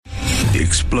The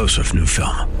explosive new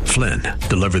film, Flynn,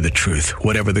 Deliver the Truth,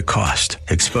 Whatever the Cost,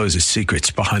 exposes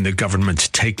secrets behind the government's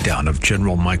takedown of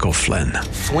General Michael Flynn.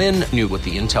 Flynn knew what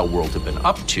the intel world had been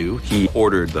up to. He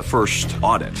ordered the first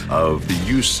audit of the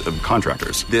use of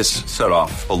contractors. This set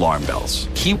off alarm bells.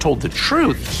 He told the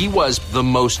truth. He was the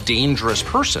most dangerous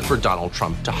person for Donald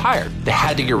Trump to hire. They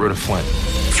had to get rid of Flynn.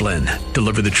 Flynn,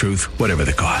 Deliver the Truth, Whatever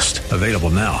the Cost. Available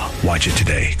now. Watch it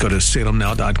today. Go to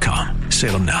salemnow.com.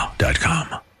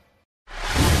 salemnow.com.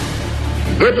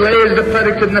 It lays the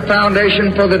predicate and the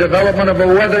foundation for the development of a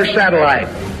weather satellite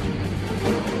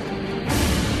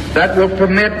that will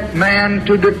permit man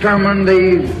to determine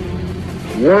the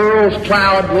world's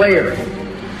cloud layer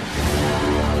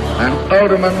and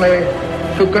ultimately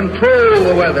to control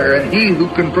the weather, and he who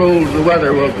controls the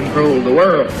weather will control the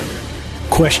world.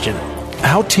 Question: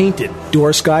 how tainted do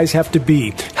our skies have to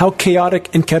be? How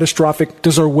chaotic and catastrophic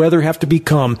does our weather have to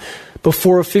become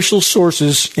before official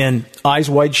sources and eyes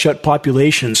wide shut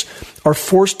populations are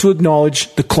forced to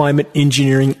acknowledge the climate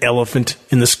engineering elephant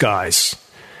in the skies?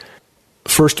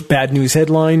 First bad news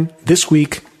headline this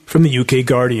week from the UK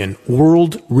Guardian.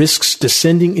 World risks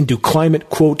descending into climate,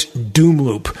 quote, doom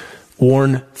loop,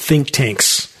 warn think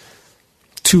tanks.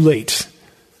 Too late.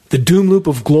 The doom loop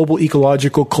of global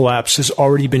ecological collapse has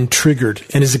already been triggered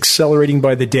and is accelerating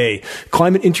by the day.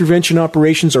 Climate intervention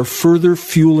operations are further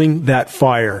fueling that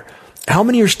fire. How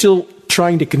many are still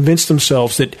trying to convince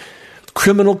themselves that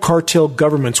criminal cartel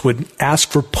governments would ask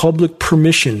for public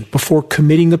permission before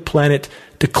committing the planet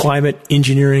to climate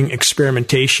engineering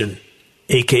experimentation,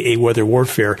 aka weather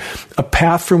warfare, a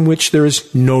path from which there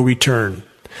is no return?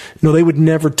 No, they would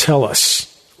never tell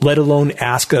us, let alone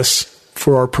ask us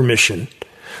for our permission.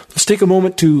 Let's take a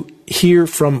moment to hear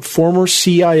from former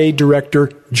CIA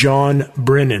Director John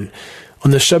Brennan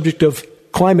on the subject of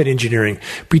climate engineering,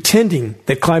 pretending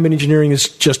that climate engineering is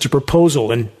just a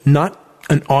proposal and not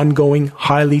an ongoing,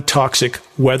 highly toxic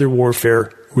weather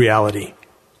warfare reality.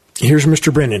 Here's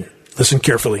Mr. Brennan. Listen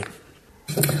carefully.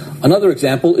 Another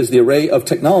example is the array of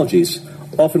technologies,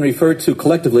 often referred to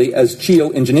collectively as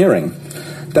geoengineering,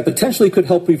 that potentially could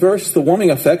help reverse the warming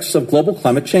effects of global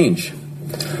climate change.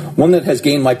 One that has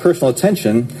gained my personal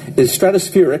attention is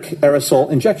stratospheric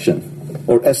aerosol injection,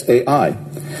 or SAI,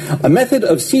 a method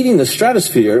of seeding the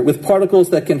stratosphere with particles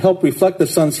that can help reflect the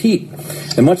sun's heat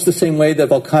in much the same way that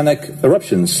volcanic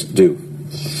eruptions do.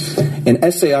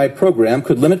 An SAI program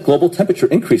could limit global temperature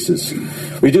increases,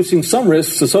 reducing some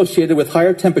risks associated with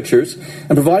higher temperatures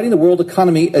and providing the world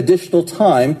economy additional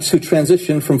time to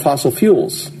transition from fossil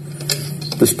fuels.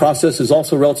 This process is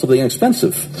also relatively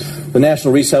inexpensive. The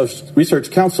National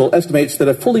Research Council estimates that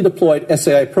a fully deployed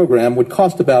SAI program would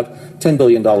cost about $10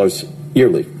 billion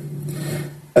yearly.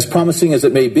 As promising as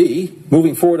it may be,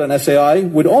 moving forward on SAI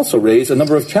would also raise a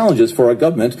number of challenges for our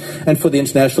government and for the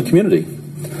international community.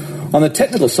 On the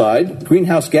technical side,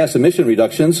 greenhouse gas emission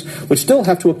reductions would still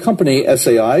have to accompany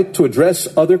SAI to address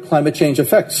other climate change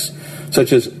effects,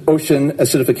 such as ocean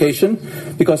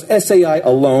acidification, because SAI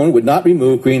alone would not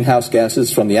remove greenhouse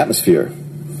gases from the atmosphere.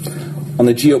 On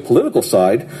the geopolitical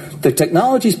side, the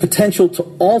technology's potential to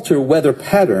alter weather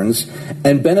patterns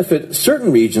and benefit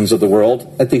certain regions of the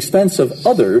world at the expense of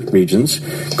other regions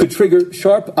could trigger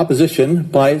sharp opposition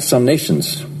by some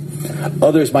nations.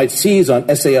 Others might seize on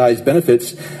SAI's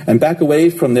benefits and back away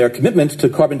from their commitment to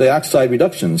carbon dioxide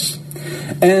reductions.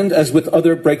 And as with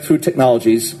other breakthrough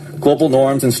technologies, global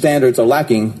norms and standards are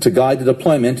lacking to guide the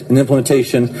deployment and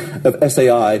implementation of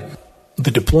SAI. The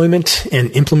deployment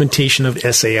and implementation of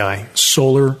SAI,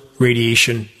 solar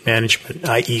radiation management,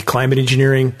 i.e. climate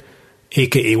engineering,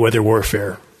 aka weather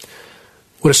warfare.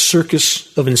 What a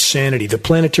circus of insanity. The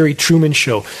planetary Truman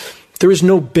Show. There is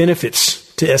no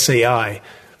benefits to SAI.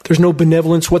 There's no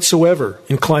benevolence whatsoever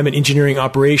in climate engineering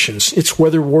operations. It's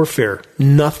weather warfare,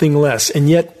 nothing less. And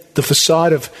yet the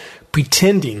facade of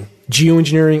pretending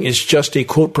geoengineering is just a,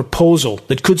 quote, proposal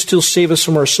that could still save us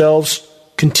from ourselves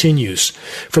continues.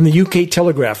 From the UK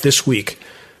Telegraph this week,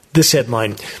 this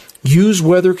headline: use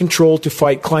weather control to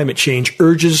fight climate change,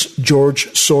 urges George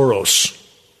Soros.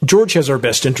 George has our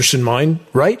best interests in mind,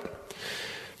 right?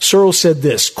 Soros said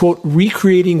this, quote,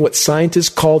 recreating what scientists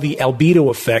call the albedo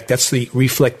effect, that's the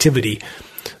reflectivity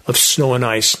of snow and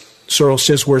ice. Soros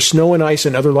says where snow and ice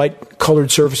and other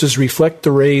light-colored surfaces reflect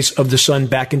the rays of the sun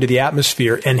back into the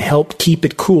atmosphere and help keep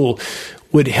it cool,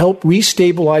 would help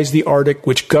restabilize the Arctic,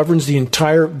 which governs the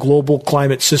entire global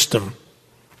climate system.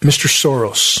 Mr.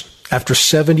 Soros, after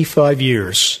 75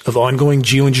 years of ongoing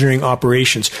geoengineering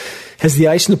operations, has the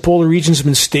ice in the polar regions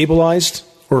been stabilized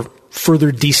or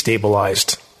further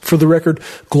destabilized? For the record,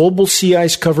 global sea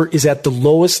ice cover is at the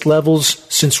lowest levels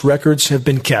since records have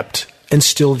been kept and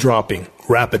still dropping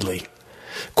rapidly.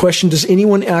 Question, does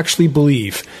anyone actually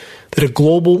believe that a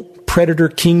global predator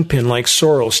kingpin like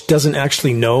Soros doesn't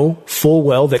actually know full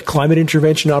well that climate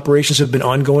intervention operations have been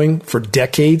ongoing for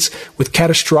decades with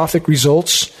catastrophic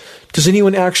results? Does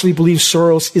anyone actually believe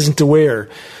Soros isn't aware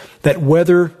that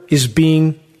weather is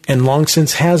being, and long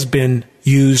since has been,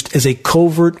 used as a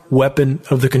covert weapon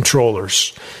of the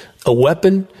controllers? A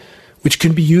weapon which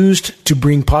can be used to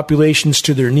bring populations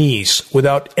to their knees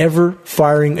without ever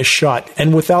firing a shot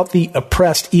and without the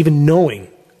oppressed even knowing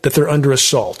that they're under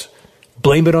assault.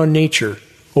 Blame it on nature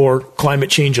or climate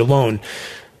change alone,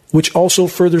 which also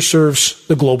further serves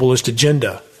the globalist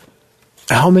agenda.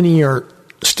 How many are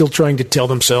still trying to tell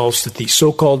themselves that the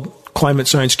so-called climate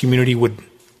science community would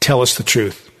tell us the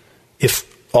truth if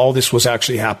all this was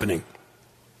actually happening?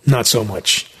 Not so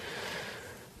much.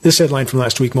 This headline from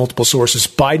last week, multiple sources.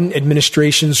 Biden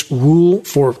administration's rule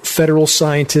for federal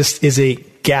scientists is a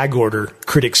gag order,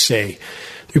 critics say.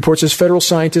 The report says federal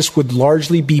scientists would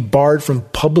largely be barred from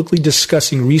publicly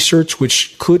discussing research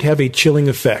which could have a chilling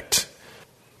effect.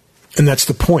 And that's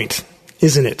the point,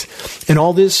 isn't it? And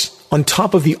all this on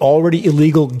top of the already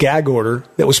illegal gag order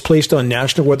that was placed on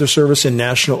National Weather Service and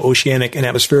National Oceanic and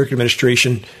Atmospheric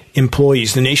Administration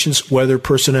employees, the nation's weather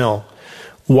personnel.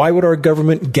 Why would our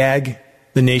government gag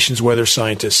the nation's weather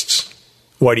scientists?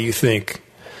 Why do you think?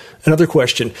 Another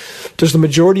question, does the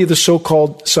majority of the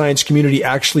so-called science community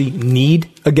actually need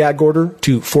a gag order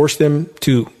to force them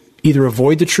to either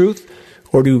avoid the truth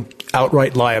or to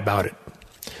outright lie about it?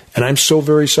 And I'm so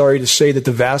very sorry to say that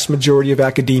the vast majority of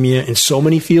academia in so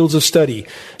many fields of study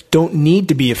don't need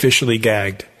to be officially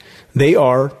gagged. They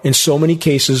are, in so many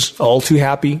cases, all too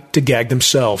happy to gag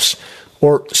themselves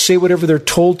or say whatever they're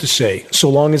told to say, so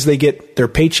long as they get their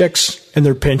paychecks and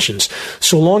their pensions,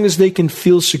 so long as they can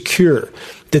feel secure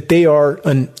that they are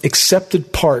an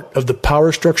accepted part of the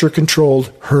power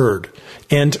structure-controlled herd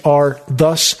and are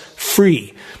thus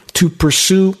free to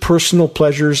pursue personal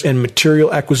pleasures and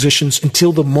material acquisitions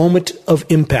until the moment of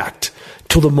impact,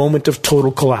 till the moment of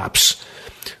total collapse,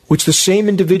 which the same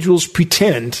individuals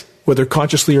pretend, whether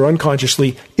consciously or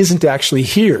unconsciously, isn't actually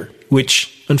here,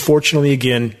 which, unfortunately,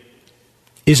 again,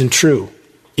 isn't true.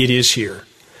 It is here.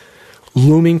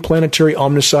 Looming planetary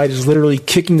omnicide is literally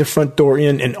kicking the front door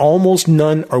in, and almost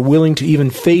none are willing to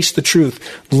even face the truth,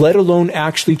 let alone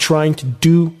actually trying to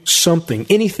do something,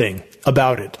 anything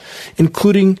about it,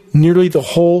 including nearly the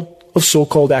whole of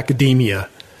so-called academia.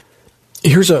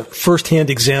 Here's a first-hand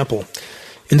example.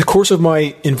 In the course of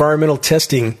my environmental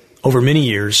testing over many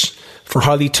years for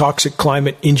highly toxic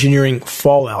climate engineering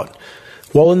fallout,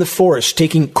 while in the forest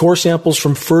taking core samples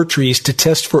from fir trees to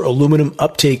test for aluminum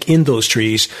uptake in those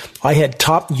trees, I had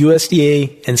top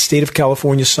USDA and state of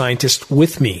California scientists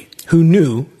with me who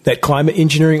knew that climate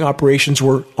engineering operations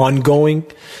were ongoing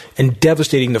and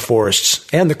devastating the forests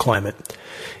and the climate.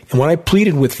 And when I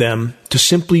pleaded with them to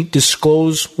simply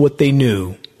disclose what they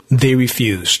knew, they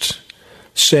refused,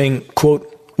 saying, quote,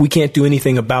 "We can't do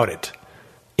anything about it,"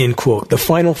 end quote. The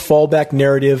final fallback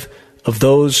narrative of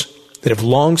those that have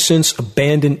long since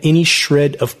abandoned any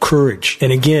shred of courage,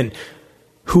 and again,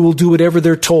 who will do whatever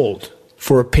they're told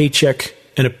for a paycheck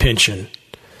and a pension.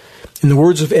 In the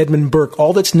words of Edmund Burke,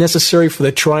 all that's necessary for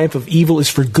the triumph of evil is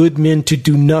for good men to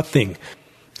do nothing.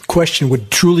 Question, would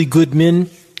truly good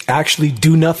men actually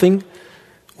do nothing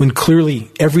when clearly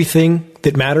everything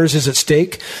that matters is at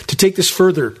stake? To take this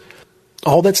further,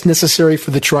 all that's necessary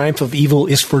for the triumph of evil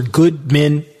is for good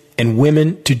men and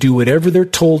women to do whatever they're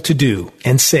told to do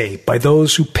and say by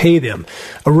those who pay them,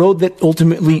 a road that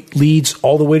ultimately leads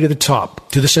all the way to the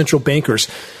top, to the central bankers,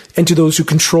 and to those who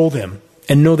control them.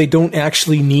 And no, they don't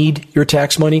actually need your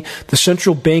tax money. The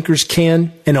central bankers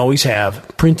can, and always have,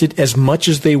 printed as much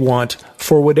as they want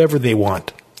for whatever they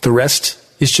want. The rest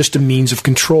is just a means of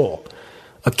control.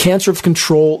 A cancer of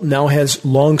control now has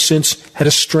long since had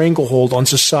a stranglehold on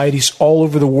societies all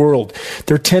over the world.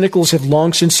 Their tentacles have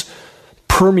long since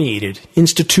permeated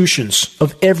institutions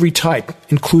of every type,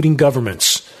 including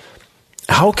governments.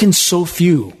 How can so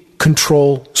few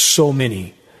control so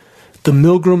many? The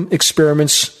Milgram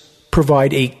experiments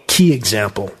provide a key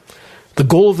example. The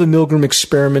goal of the Milgram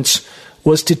experiments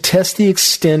was to test the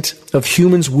extent of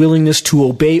humans' willingness to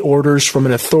obey orders from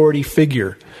an authority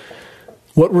figure.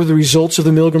 What were the results of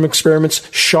the Milgram experiments?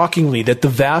 Shockingly, that the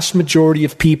vast majority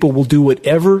of people will do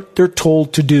whatever they're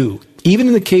told to do, even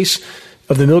in the case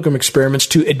of the Milgram experiments,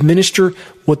 to administer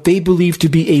what they believe to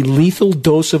be a lethal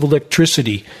dose of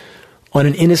electricity on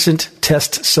an innocent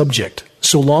test subject,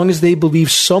 so long as they believe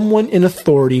someone in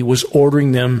authority was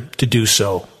ordering them to do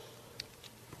so.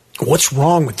 What's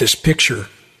wrong with this picture?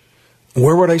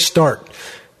 Where would I start?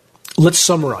 Let's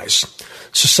summarize.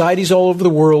 Societies all over the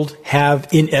world have,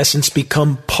 in essence,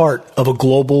 become part of a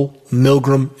global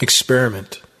Milgram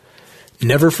experiment.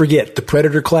 Never forget, the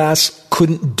predator class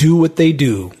couldn't do what they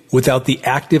do without the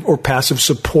active or passive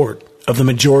support of the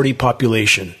majority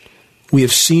population. We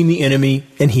have seen the enemy,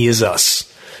 and he is us.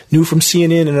 New from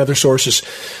CNN and other sources,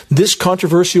 this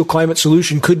controversial climate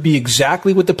solution could be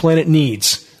exactly what the planet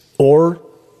needs, or,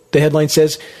 the headline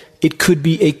says, it could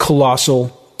be a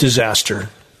colossal disaster.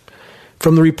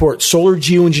 From the report, solar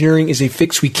geoengineering is a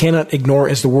fix we cannot ignore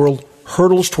as the world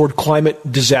hurdles toward climate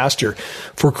disaster.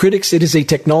 For critics, it is a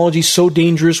technology so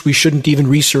dangerous we shouldn't even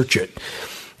research it.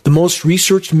 The most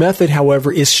researched method,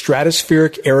 however, is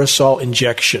stratospheric aerosol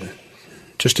injection,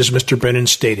 just as Mr. Brennan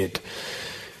stated.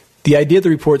 The idea, the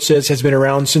report says, has been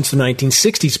around since the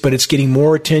 1960s, but it's getting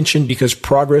more attention because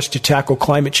progress to tackle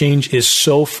climate change is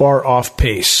so far off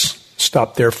pace.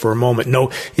 Stop there for a moment.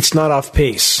 No, it's not off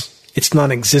pace. It's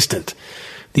non-existent.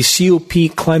 The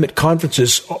COP climate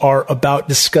conferences are about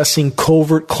discussing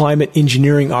covert climate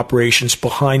engineering operations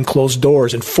behind closed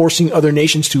doors and forcing other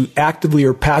nations to actively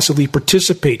or passively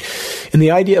participate. And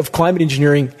the idea of climate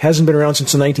engineering hasn't been around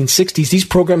since the 1960s. These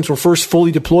programs were first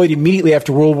fully deployed immediately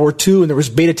after World War II, and there was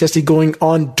beta testing going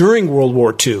on during World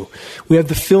War II. We have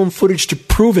the film footage to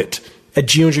prove it at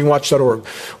geoengineeringwatch.org.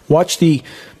 Watch the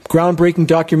groundbreaking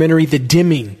documentary, The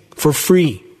Dimming, for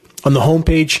free on the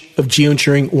homepage of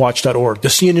geoengineeringwatch.org. The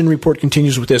CNN report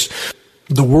continues with this.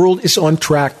 The world is on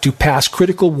track to pass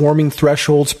critical warming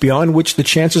thresholds beyond which the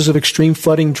chances of extreme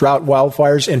flooding, drought,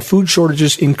 wildfires, and food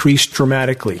shortages increase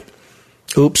dramatically.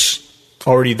 Oops,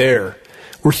 already there.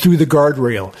 We're through the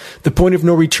guardrail. The point of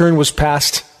no return was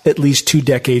passed at least 2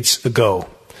 decades ago.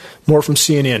 More from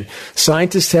CNN.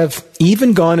 Scientists have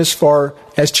even gone as far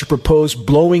as to propose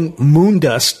blowing moon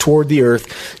dust toward the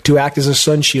Earth to act as a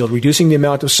sun shield, reducing the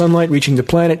amount of sunlight reaching the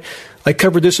planet. I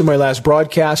covered this in my last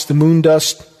broadcast. The moon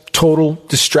dust, total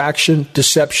distraction,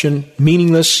 deception,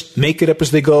 meaningless, make it up as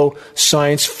they go,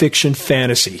 science fiction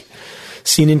fantasy.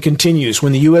 CNN continues,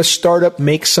 when the U.S. startup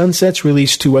Make Sunsets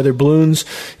released 2 weather balloons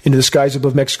into the skies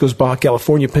above Mexico's Baja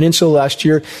California Peninsula last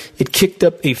year, it kicked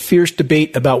up a fierce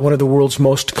debate about one of the world's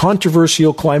most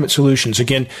controversial climate solutions.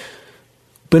 Again,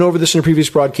 been over this in a previous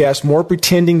broadcast, more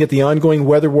pretending that the ongoing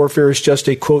weather warfare is just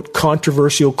a, quote,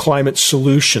 controversial climate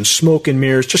solution, smoke and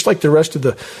mirrors, just like the rest of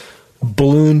the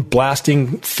balloon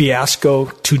blasting fiasco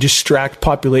to distract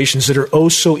populations that are oh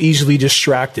so easily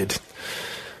distracted.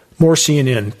 More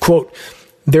CNN, quote,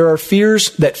 there are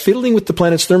fears that fiddling with the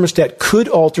planet's thermostat could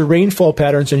alter rainfall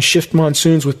patterns and shift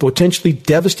monsoons with potentially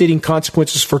devastating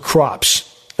consequences for crops.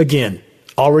 Again,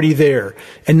 already there,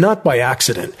 and not by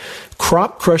accident.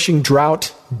 Crop-crushing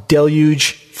drought,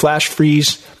 deluge, flash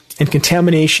freeze, and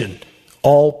contamination,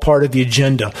 all part of the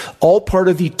agenda, all part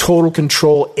of the total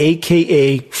control,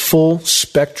 a.k.a.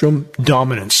 full-spectrum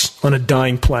dominance on a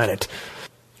dying planet.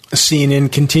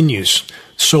 CNN continues.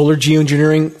 Solar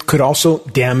geoengineering could also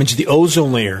damage the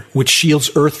ozone layer, which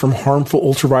shields Earth from harmful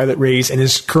ultraviolet rays and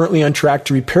is currently on track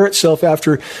to repair itself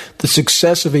after the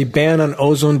success of a ban on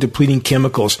ozone-depleting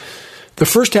chemicals. The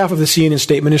first half of the CNN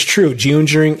statement is true.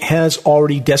 Geoengineering has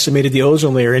already decimated the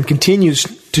ozone layer and continues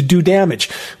to do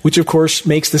damage, which of course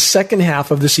makes the second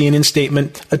half of the CNN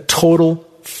statement a total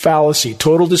fallacy,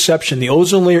 total deception. The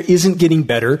ozone layer isn't getting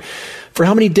better. For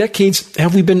how many decades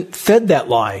have we been fed that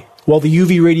lie? While the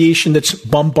UV radiation that's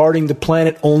bombarding the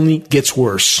planet only gets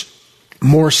worse.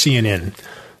 More CNN.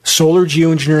 Solar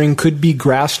geoengineering could be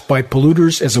grasped by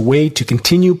polluters as a way to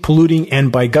continue polluting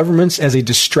and by governments as a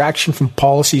distraction from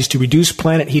policies to reduce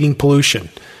planet heating pollution.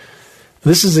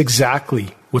 This is exactly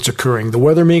what's occurring. The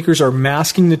weather makers are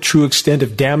masking the true extent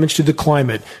of damage to the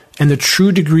climate and the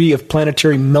true degree of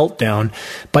planetary meltdown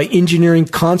by engineering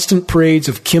constant parades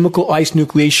of chemical ice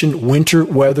nucleation winter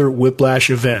weather whiplash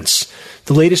events.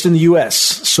 The latest in the U.S.,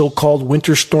 so-called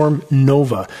Winter Storm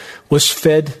Nova, was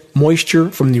fed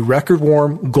moisture from the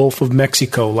record-warm Gulf of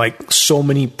Mexico, like so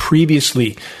many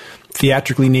previously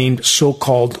theatrically named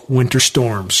so-called winter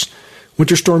storms.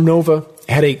 Winter Storm Nova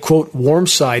had a, quote, warm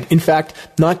side. In fact,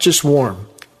 not just warm,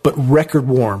 but record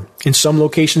warm. In some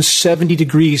locations, 70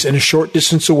 degrees and a short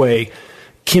distance away,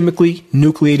 chemically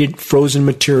nucleated frozen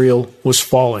material was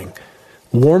falling.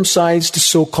 Warm sides to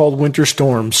so-called winter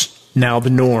storms, now the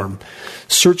norm.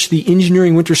 Search the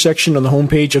Engineering Winter section on the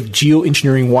homepage of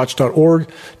geoengineeringwatch.org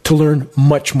to learn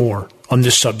much more on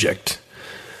this subject.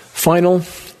 Final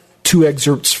 2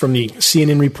 excerpts from the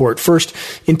CNN report. First,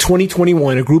 in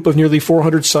 2021, a group of nearly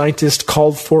 400 scientists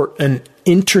called for an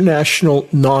international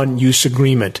non-use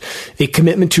agreement, a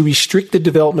commitment to restrict the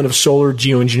development of solar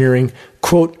geoengineering,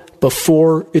 quote,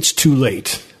 before it's too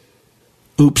late.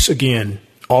 Oops again,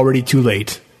 already too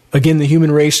late. Again, the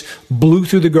human race blew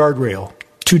through the guardrail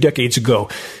 2 decades ago.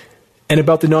 And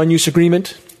about the non-use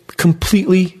agreement,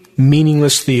 completely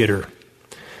meaningless theater.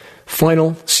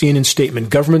 Final CNN statement.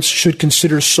 Governments should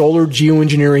consider solar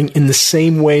geoengineering in the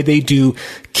same way they do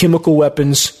chemical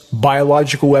weapons,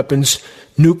 biological weapons,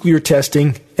 nuclear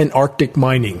testing, and Arctic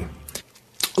mining.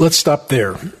 Let's stop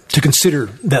there to consider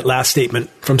that last statement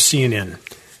from CNN.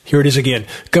 Here it is again.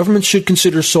 Governments should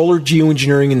consider solar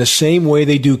geoengineering in the same way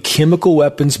they do chemical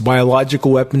weapons,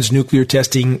 biological weapons, nuclear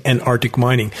testing, and Arctic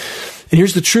mining. And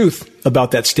here's the truth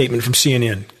about that statement from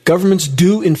CNN. Governments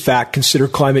do, in fact, consider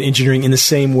climate engineering in the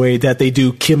same way that they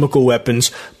do chemical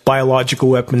weapons, biological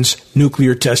weapons,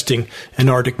 nuclear testing, and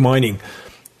Arctic mining.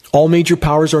 All major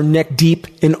powers are neck deep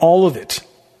in all of it.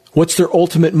 What's their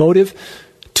ultimate motive?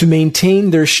 To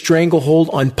maintain their stranglehold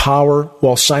on power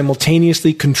while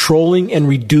simultaneously controlling and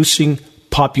reducing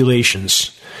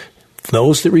populations.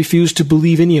 Those that refuse to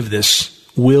believe any of this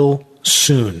will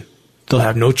soon. They'll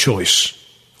have no choice.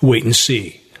 Wait and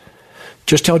see.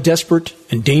 Just how desperate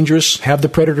and dangerous have the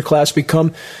predator class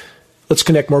become? Let's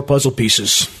connect more puzzle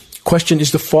pieces. Question,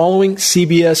 is the following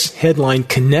CBS headline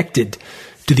connected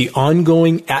to the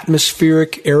ongoing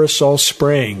atmospheric aerosol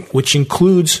spraying, which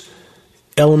includes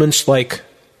elements like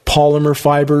polymer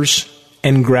fibers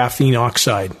and graphene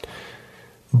oxide,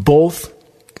 both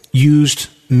used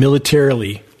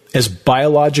militarily as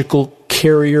biological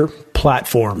carrier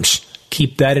platforms?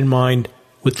 Keep that in mind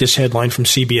with this headline from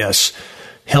CBS.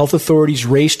 Health authorities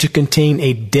race to contain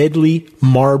a deadly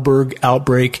Marburg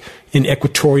outbreak in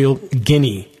Equatorial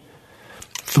Guinea.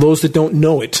 For those that don't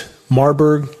know it,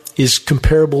 Marburg is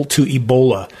comparable to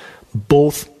Ebola.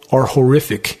 Both are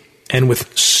horrific and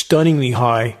with stunningly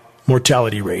high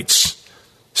mortality rates.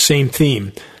 Same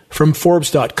theme from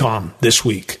Forbes.com this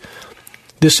week.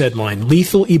 This headline,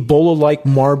 lethal Ebola-like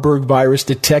Marburg virus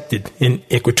detected in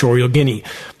Equatorial Guinea.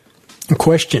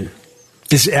 Question,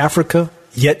 is Africa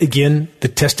yet again the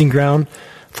testing ground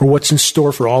for what's in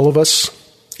store for all of us?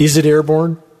 Is it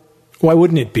airborne? Why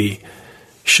wouldn't it be?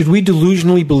 Should we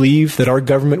delusionally believe that our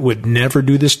government would never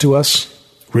do this to us?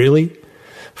 Really?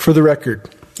 For the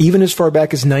record, even as far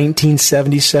back as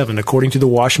 1977, according to the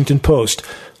Washington Post,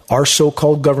 our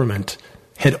so-called government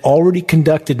had already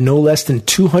conducted no less than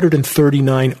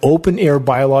 239 open-air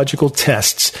biological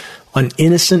tests on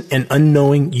innocent and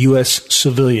unknowing U.S.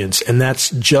 civilians, and that's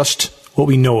just what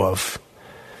we know of.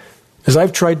 As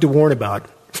I've tried to warn about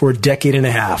for a decade and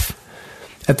a half,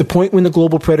 at the point when the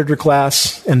global predator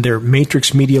class and their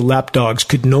matrix media lapdogs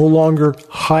could no longer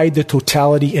hide the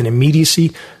totality and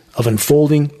immediacy of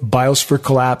unfolding biosphere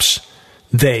collapse,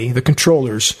 they, the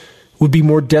controllers, would be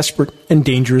more desperate and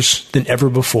dangerous than ever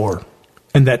before.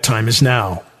 And that time is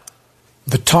now.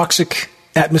 The toxic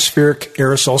atmospheric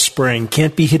aerosol spraying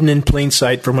can't be hidden in plain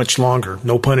sight for much longer,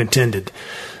 no pun intended.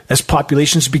 As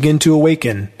populations begin to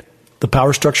awaken, the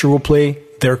power structure will play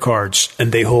their cards,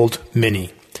 and they hold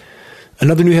many.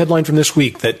 Another new headline from this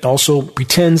week that also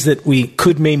pretends that we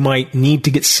might need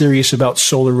to get serious about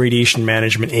solar radiation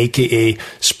management, aka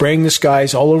spraying the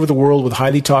skies all over the world with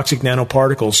highly toxic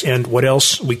nanoparticles and what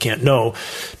else we can't know,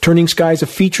 turning skies a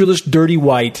featureless, dirty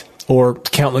white, or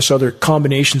countless other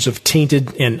combinations of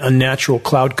tainted and unnatural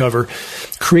cloud cover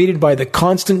created by the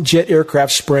constant jet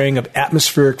aircraft spraying of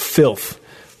atmospheric filth.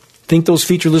 Think those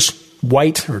featureless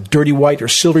white or dirty white or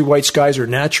silvery white skies are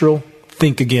natural?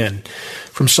 Think again.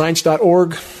 From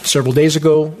Science.org, several days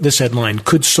ago, this headline,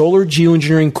 could solar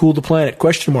geoengineering cool the planet?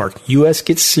 U.S.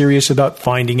 gets serious about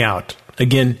finding out.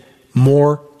 Again,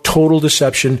 more total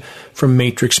deception from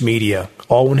Matrix Media.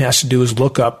 All one has to do is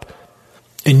look up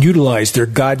and utilize their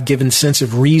God-given sense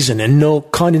of reason. And no,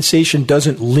 condensation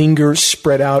doesn't linger,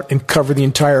 spread out, and cover the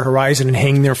entire horizon and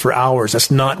hang there for hours.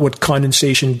 That's not what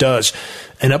condensation does.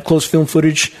 And up-close film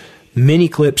footage, many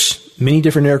clips, many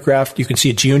different aircraft. You can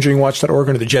see at geoengineeringwatch.org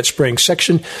under the jet spraying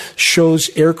section, shows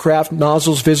aircraft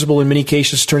nozzles visible in many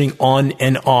cases turning on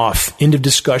and off. End of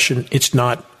discussion. It's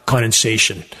not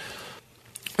condensation.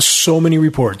 So many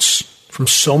reports from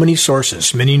so many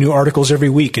sources, many new articles every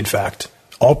week, in fact,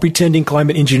 all pretending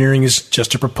climate engineering is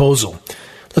just a proposal.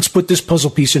 Let's put this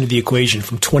puzzle piece into the equation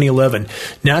from 2011.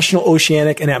 National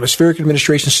Oceanic and Atmospheric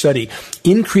Administration study.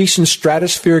 Increase in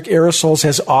stratospheric aerosols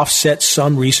has offset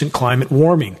some recent climate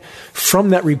warming. From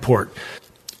that report,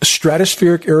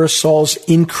 stratospheric aerosols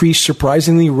increased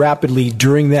surprisingly rapidly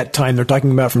during that time. They're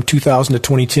talking about from 2000 to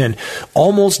 2010,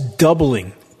 almost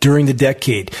doubling during the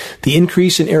decade. The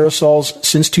increase in aerosols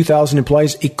since 2000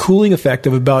 implies a cooling effect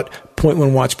of about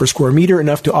 0.1 watts per square meter,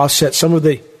 enough to offset some of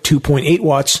the 2.8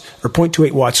 watts, or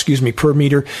 0.28 watts, per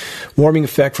meter warming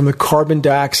effect from the carbon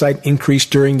dioxide increase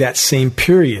during that same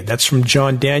period. That's from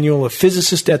John Daniel, a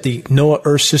physicist at the NOAA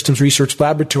Earth Systems Research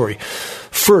Laboratory.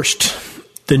 First,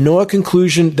 the NOAA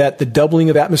conclusion that the doubling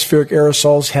of atmospheric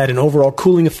aerosols had an overall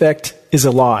cooling effect is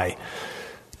a lie.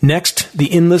 Next,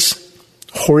 the endless,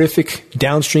 horrific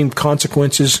downstream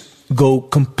consequences go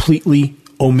completely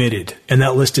omitted, and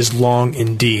that list is long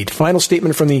indeed. Final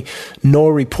statement from the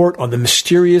NOAA report on the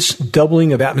mysterious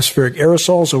doubling of atmospheric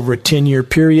aerosols over a 10-year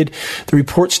period. The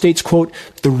report states, quote,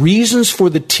 "The reasons for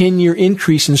the 10-year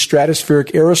increase in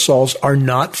stratospheric aerosols are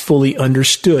not fully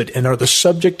understood and are the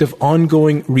subject of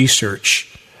ongoing research."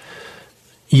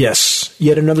 Yes,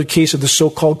 yet another case of the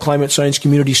so-called climate science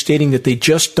community stating that they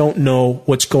just don't know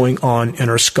what's going on in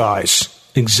our skies.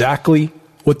 Exactly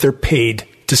what they're paid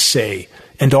to say.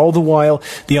 And all the while,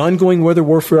 the ongoing weather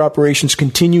warfare operations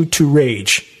continue to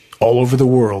rage all over the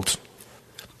world.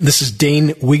 This is Dane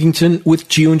Wigington with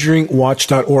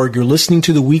geoengineeringwatch.org. You're listening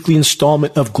to the weekly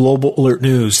installment of Global Alert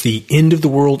News, the end of the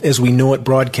world as we know it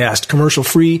broadcast,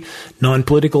 commercial-free,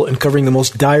 non-political, and covering the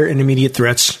most dire and immediate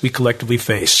threats we collectively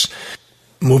face.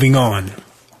 Moving on.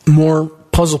 More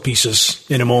puzzle pieces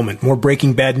in a moment, more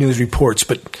breaking bad news reports,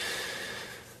 but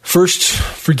first,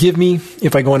 forgive me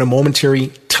if I go on a momentary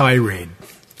tirade.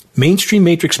 Mainstream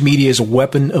matrix media is a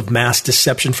weapon of mass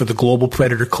deception for the global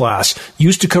predator class,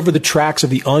 used to cover the tracks of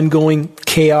the ongoing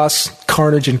chaos,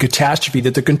 carnage, and catastrophe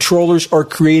that the controllers are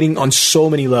creating on so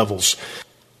many levels.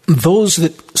 Those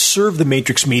that serve the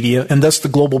matrix media, and thus the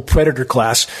global predator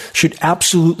class, should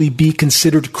absolutely be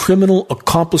considered criminal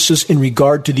accomplices in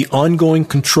regard to the ongoing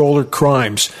controller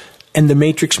crimes and the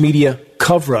matrix media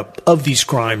cover-up of these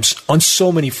crimes on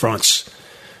so many fronts.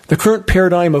 The current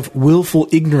paradigm of willful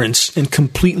ignorance and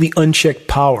completely unchecked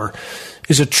power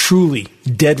is a truly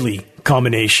deadly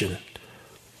combination.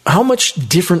 How much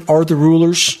different are the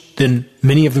rulers than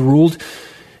many of the ruled?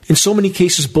 In so many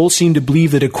cases, both seem to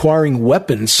believe that acquiring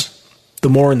weapons, the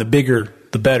more and the bigger,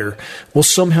 the better, will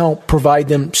somehow provide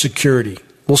them security,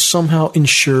 will somehow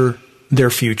ensure their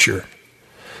future.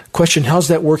 Question, how's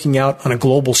that working out on a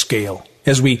global scale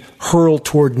as we hurl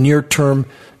toward near-term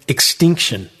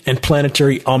extinction and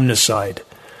planetary omnicide?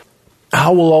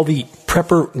 How will all the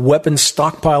prepper weapons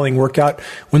stockpiling work out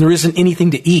when there isn't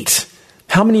anything to eat?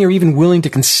 How many are even willing to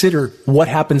consider what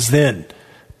happens then?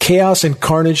 Chaos and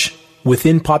carnage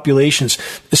within populations,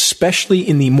 especially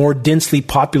in the more densely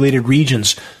populated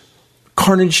regions.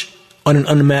 Carnage on an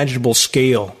unimaginable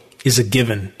scale is a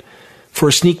given. For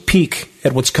a sneak peek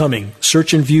at what's coming,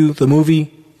 search and view the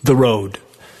movie The Road.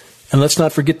 And let's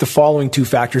not forget the following two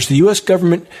factors. The U.S.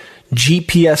 government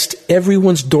GPS'd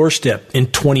everyone's doorstep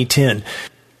in 2010.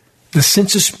 The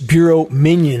Census Bureau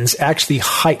minions actually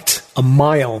hiked a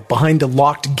mile behind a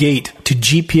locked gate to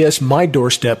GPS my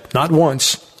doorstep, not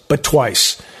once, but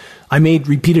twice. I made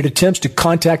repeated attempts to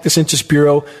contact the Census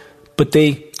Bureau, but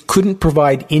they couldn't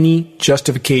provide any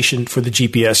justification for the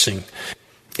GPSing.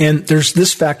 And there's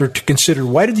this factor to consider.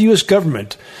 Why did the U.S.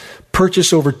 government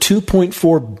purchase over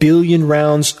 2.4 billion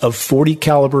rounds of 40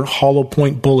 caliber hollow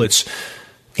point bullets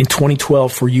in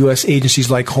 2012 for U.S.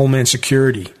 agencies like Homeland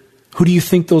Security? Who do you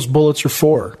think those bullets are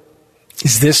for?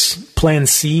 Is this Plan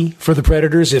C for the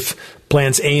predators if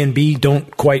Plans A and B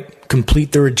don't quite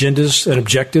complete their agendas and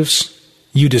objectives?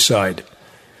 You decide.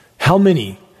 How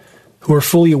many who are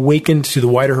fully awakened to the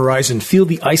wider horizon feel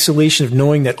the isolation of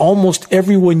knowing that almost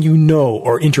everyone you know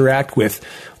or interact with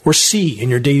or see in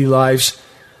your daily lives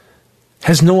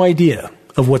has no idea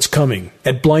of what's coming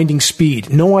at blinding speed,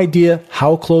 no idea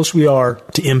how close we are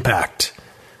to impact?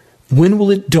 When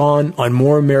will it dawn on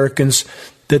more Americans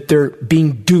that they're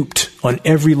being duped on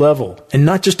every level? And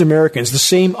not just Americans. The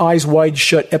same eyes wide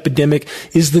shut epidemic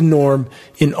is the norm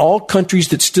in all countries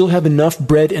that still have enough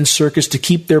bread and circus to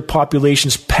keep their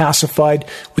populations pacified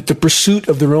with the pursuit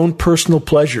of their own personal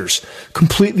pleasures,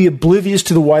 completely oblivious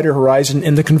to the wider horizon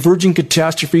and the converging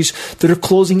catastrophes that are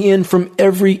closing in from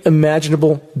every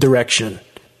imaginable direction.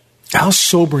 How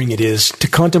sobering it is to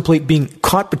contemplate being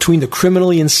caught between the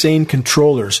criminally insane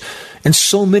controllers and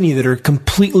so many that are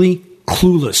completely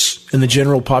clueless in the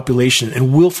general population,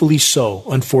 and willfully so,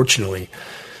 unfortunately.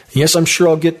 Yes, I'm sure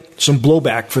I'll get some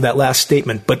blowback for that last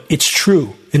statement, but it's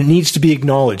true, and it needs to be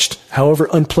acknowledged, however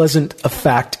unpleasant a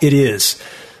fact it is.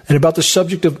 And about the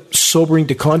subject of sobering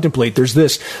to contemplate, there's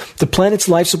this. The planet's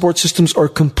life support systems are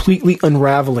completely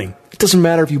unraveling. It doesn't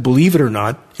matter if you believe it or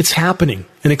not. It's happening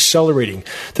and accelerating.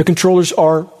 The controllers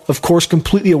are, of course,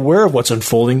 completely aware of what's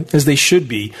unfolding, as they should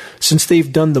be, since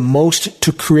they've done the most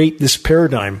to create this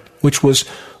paradigm, which was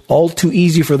all too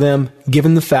easy for them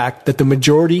given the fact that the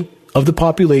majority of the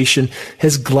population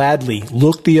has gladly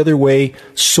looked the other way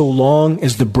so long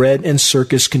as the bread and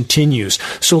circus continues,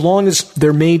 so long as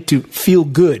they're made to feel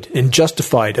good and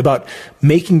justified about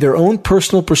making their own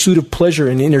personal pursuit of pleasure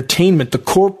and entertainment the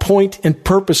core point and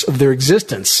purpose of their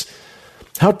existence.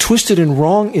 How twisted and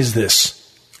wrong is this?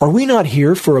 Are we not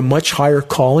here for a much higher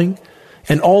calling?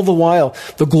 And all the while,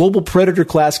 the global predator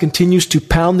class continues to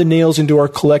pound the nails into our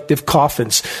collective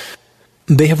coffins.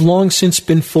 They have long since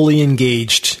been fully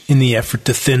engaged in the effort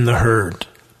to thin the herd.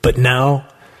 But now,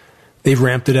 they've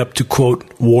ramped it up to,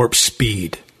 quote, warp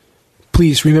speed.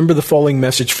 Please remember the following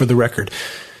message for the record.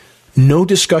 No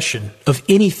discussion of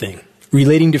anything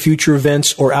relating to future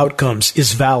events or outcomes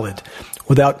is valid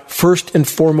without first and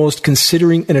foremost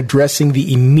considering and addressing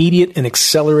the immediate and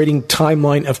accelerating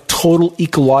timeline of total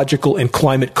ecological and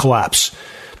climate collapse,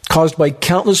 caused by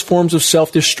countless forms of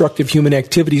self-destructive human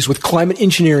activities, with climate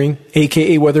engineering,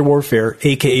 aka weather warfare,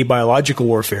 aka biological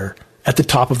warfare, at the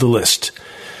top of the list.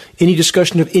 Any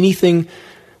discussion of anything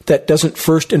that doesn't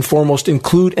first and foremost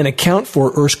include and account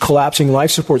for Earth's collapsing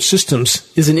life support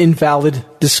systems is an invalid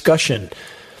discussion,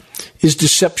 is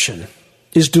deception,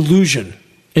 is delusion.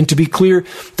 And to be clear,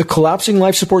 the collapsing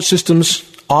life support systems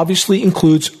obviously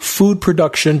includes food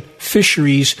production,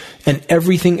 fisheries, and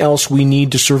everything else we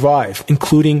need to survive,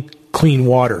 including clean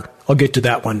water. I'll get to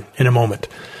that one in a moment.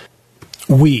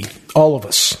 We, all of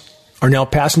us, are now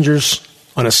passengers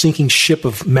on a sinking ship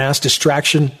of mass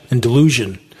distraction and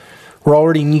delusion. We're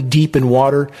already knee-deep in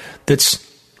water that's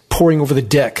pouring over the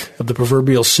deck of the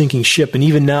proverbial sinking ship, and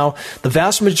even now, the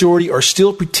vast majority are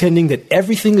still pretending that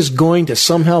everything is going to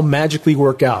somehow magically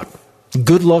work out.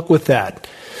 Good luck with that.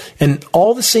 And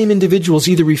all the same individuals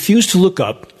either refuse to look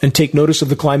up and take notice of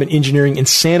the climate engineering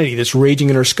insanity that's raging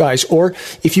in our skies, or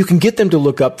if you can get them to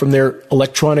look up from their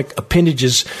electronic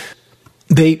appendages,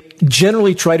 they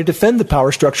generally try to defend the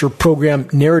power structure program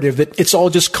narrative that it's all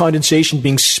just condensation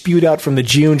being spewed out from the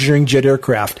geoengineering jet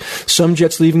aircraft. Some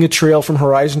jets leaving a trail from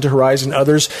horizon to horizon,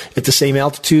 others at the same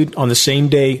altitude on the same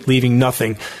day, leaving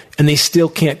nothing. And they still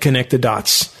can't connect the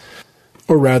dots.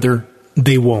 Or rather,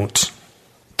 they won't.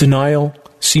 Denial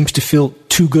seems to feel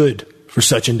too good for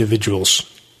such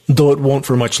individuals, though it won't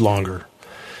for much longer.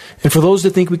 And for those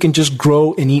that think we can just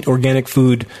grow and eat organic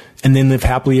food and then live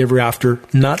happily ever after,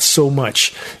 not so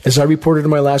much. As I reported in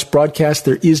my last broadcast,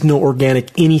 there is no organic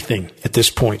anything at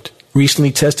this point.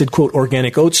 Recently tested, quote,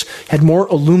 organic oats had more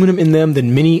aluminum in them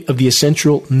than many of the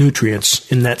essential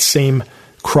nutrients in that same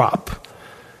crop.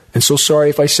 And so sorry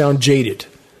if I sound jaded.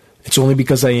 It's only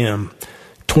because I am.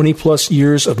 20 plus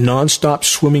years of nonstop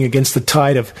swimming against the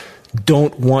tide of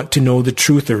don't want to know the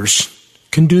truthers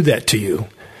can do that to you.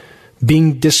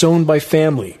 Being disowned by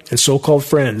family and so-called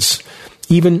friends,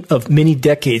 even of many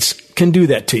decades, can do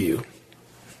that to you.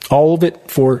 All of it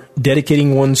for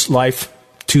dedicating one's life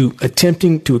to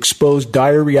attempting to expose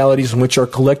dire realities on which our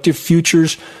collective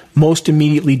futures most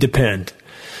immediately depend.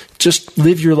 Just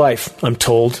live your life, I'm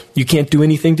told. You can't do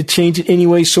anything to change it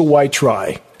anyway, so why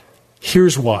try?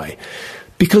 Here's why.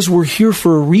 Because we're here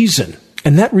for a reason.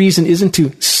 And that reason isn't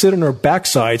to sit on our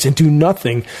backsides and do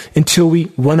nothing until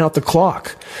we run out the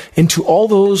clock. And to all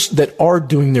those that are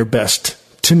doing their best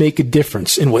to make a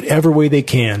difference in whatever way they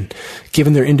can,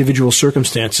 given their individual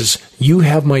circumstances, you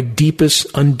have my deepest,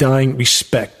 undying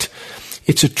respect.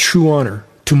 It's a true honor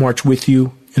to march with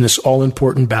you in this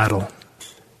all-important battle.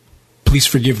 Please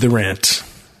forgive the rant.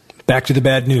 Back to the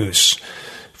bad news.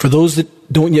 For those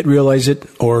that don't yet realize it,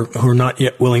 or who are not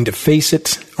yet willing to face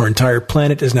it, our entire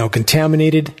planet is now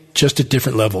contaminated, just at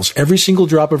different levels. Every single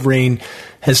drop of rain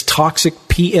has toxic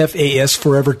PFAS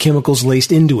forever chemicals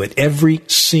laced into it. Every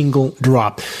single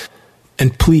drop.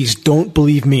 And please don't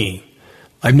believe me.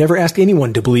 I've never asked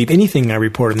anyone to believe anything I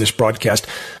report in this broadcast.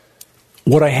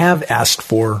 What I have asked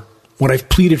for, what I've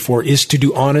pleaded for, is to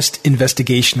do honest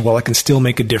investigation while I can still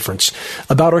make a difference.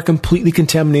 About our completely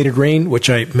contaminated rain, which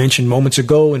I mentioned moments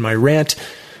ago in my rant,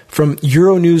 from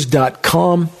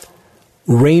Euronews.com,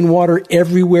 rainwater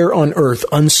everywhere on Earth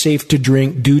unsafe to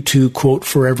drink due to, quote,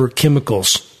 forever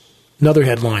chemicals. Another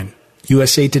headline,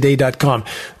 USAtoday.com,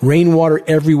 rainwater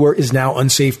everywhere is now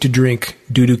unsafe to drink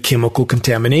due to chemical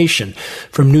contamination.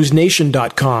 From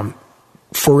NewsNation.com,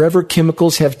 forever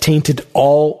chemicals have tainted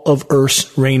all of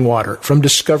Earth's rainwater. From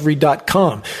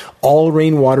Discovery.com, all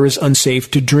rainwater is unsafe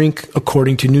to drink,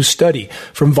 according to new study.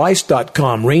 From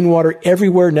Vice.com, rainwater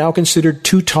everywhere now considered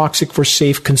too toxic for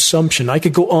safe consumption. I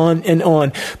could go on,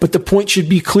 but the point should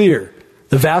be clear.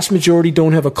 The vast majority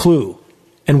don't have a clue.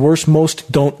 And worse,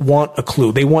 most don't want a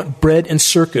clue. They want bread and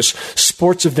circus,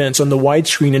 sports events on the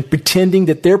widescreen, and pretending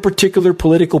that their particular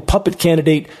political puppet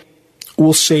candidate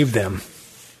will save them.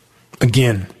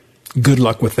 Again, Good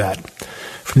luck with that.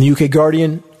 From the UK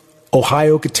Guardian,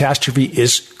 Ohio catastrophe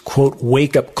is, quote,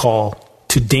 wake-up call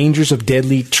to dangers of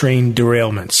deadly train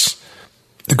derailments.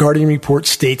 The Guardian report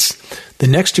states the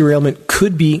next derailment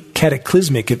could be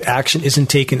cataclysmic if action isn't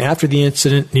taken after the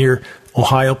incident near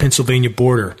Ohio-Pennsylvania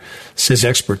border, says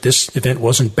expert. This event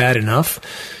wasn't bad enough.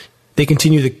 They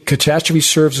continue, the catastrophe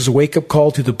serves as a wake-up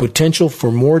call to the potential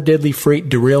for more deadly freight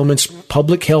derailments.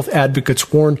 Public health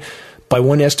advocates warn, by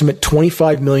one estimate,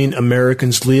 25 million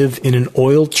Americans live in an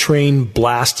oil train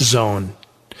blast zone.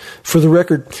 For the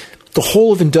record, the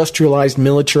whole of industrialized,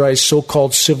 militarized,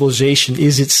 so-called civilization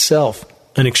is itself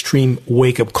an extreme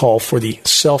wake-up call for the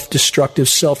self-destructive,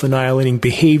 self-annihilating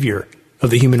behavior of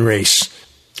the human race.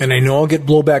 And I know I'll get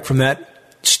blowback from that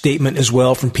statement as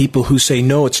well from people who say,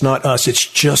 no, it's not us, it's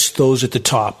just those at the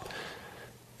top.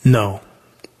 No.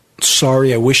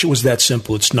 Sorry, I wish it was that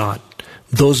simple. It's not.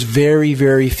 Those very,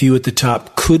 very few at the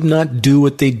top could not do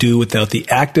what they do without the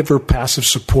active or passive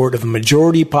support of a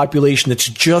majority population that's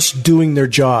just doing their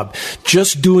job,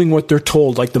 just doing what they're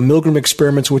told, like the Milgram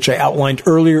experiments, which I outlined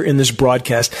earlier in this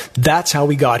broadcast. That's how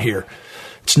we got here.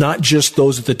 It's not just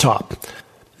those at the top.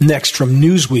 Next, from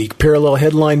Newsweek, parallel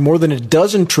headline, more than a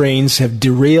dozen trains have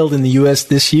derailed in the U.S.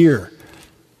 this year.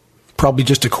 Probably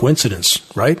just a coincidence,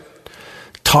 right?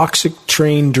 Toxic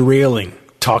train derailing,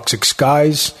 toxic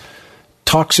skies,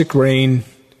 toxic rain,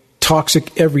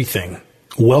 toxic everything.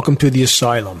 Welcome to the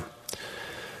asylum.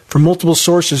 From multiple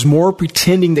sources, more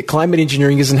pretending that climate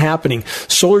engineering isn't happening.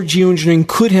 Solar geoengineering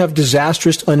could have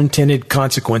disastrous unintended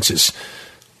consequences.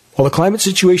 While the climate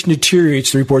situation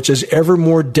deteriorates, the report says, ever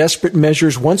more desperate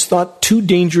measures once thought too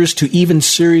dangerous to even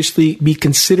seriously be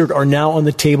considered are now on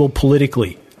the table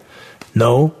politically.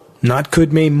 No, not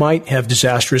could, may, might have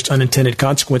disastrous unintended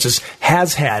consequences,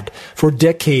 has had for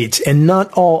decades, and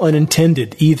not all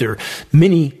unintended either.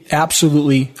 Many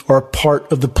absolutely are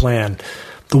part of the plan.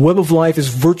 The web of life is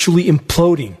virtually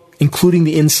imploding, including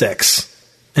the insects.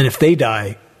 And if they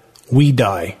die, we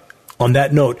die. On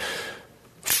that note,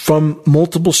 from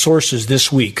multiple sources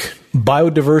this week,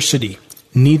 biodiversity,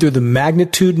 neither the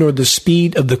magnitude nor the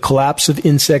speed of the collapse of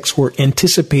insects were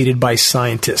anticipated by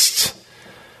scientists.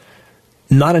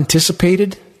 Not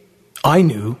anticipated? I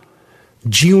knew.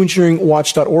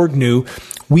 Geoengineeringwatch.org knew.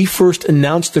 We first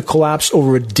announced the collapse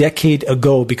over a decade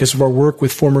ago because of our work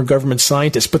with former government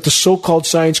scientists, but the so-called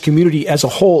science community as a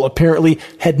whole apparently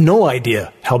had no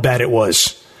idea how bad it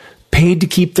was. Paid to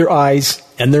keep their eyes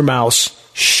and their mouths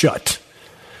shut.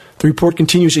 The report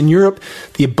continues, in Europe,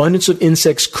 the abundance of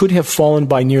insects could have fallen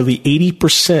by nearly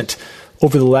 80%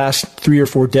 over the last 3 or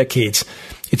 4 decades.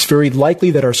 It's very likely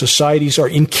that our societies are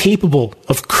incapable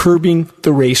of curbing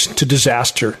the race to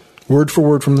disaster. Word for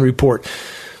word from the report.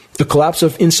 The collapse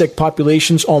of insect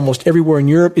populations almost everywhere in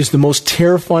Europe is the most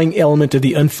terrifying element of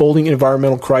the unfolding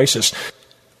environmental crisis.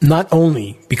 Not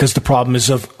only because the problem is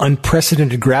of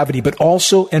unprecedented gravity, but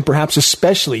also, and perhaps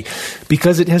especially,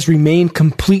 because it has remained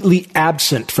completely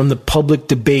absent from the public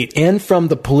debate and from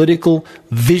the political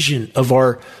vision of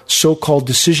our so-called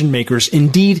decision makers.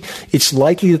 Indeed, it's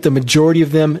likely that the majority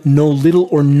of them know little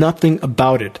or nothing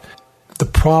about it. The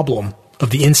problem of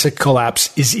the insect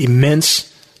collapse is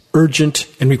immense, urgent,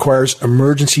 and requires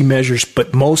emergency measures,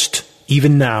 but most,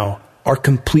 even now, are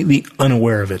completely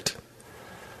unaware of it.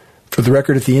 For the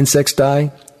record, if the insects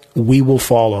die, we will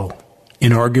follow.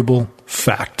 Inarguable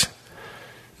fact.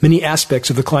 Many aspects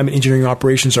of the climate engineering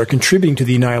operations are contributing to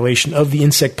the annihilation of the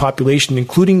insect population,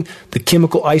 including the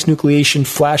chemical ice nucleation,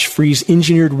 flash freeze,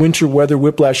 engineered winter weather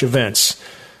whiplash events.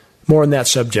 More on that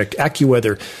subject.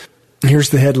 AccuWeather. Here's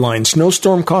the headline.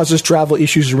 Snowstorm causes travel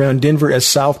issues around Denver as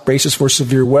South braces for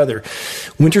severe weather.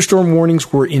 Winter storm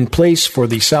warnings were in place for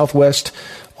the Southwest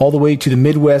all the way to the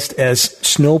Midwest as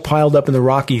snow piled up in the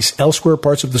Rockies. Elsewhere,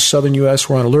 parts of the southern U.S.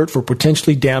 were on alert for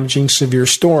potentially damaging severe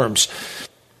storms.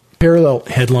 Parallel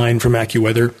headline from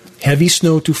AccuWeather. Heavy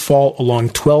snow to fall along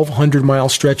 1,200-mile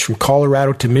stretch from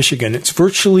Colorado to Michigan. It's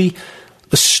virtually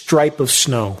a stripe of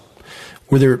snow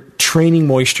where they're training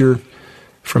moisture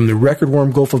from the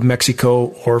record-warm Gulf of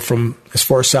Mexico or from as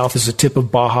far south as the tip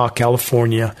of Baja,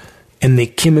 California, and they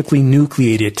chemically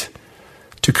nucleate it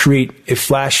to create a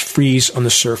flash freeze on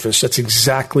the surface. That's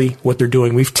exactly what they're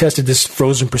doing. We've tested this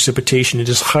frozen precipitation. It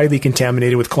is highly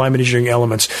contaminated with climate engineering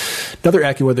elements. Another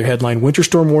AccuWeather headline, winter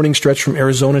storm warning stretched from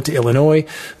Arizona to Illinois.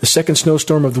 The second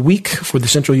snowstorm of the week for the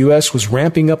central U.S. was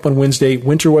ramping up on Wednesday.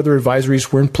 Winter weather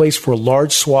advisories were in place for a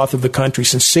large swath of the country.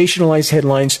 Sensationalized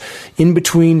headlines in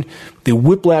between the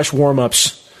whiplash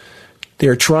warm-ups. They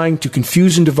are trying to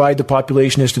confuse and divide the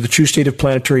population as to the true state of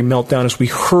planetary meltdown as we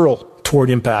hurl toward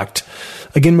impact.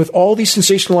 Again, with all these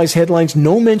sensationalized headlines,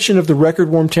 no mention of the record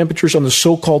warm temperatures on the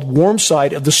so-called warm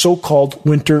side of the so-called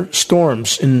winter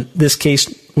storms, in this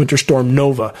case, Winter Storm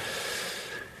Nova.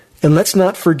 And let's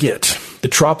not forget the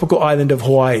tropical island of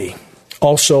Hawaii,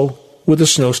 also with a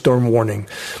snowstorm warning.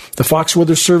 The Fox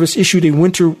Weather Service issued a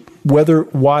winter weather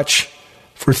watch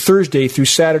for Thursday through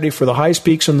Saturday for the highest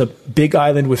peaks on the Big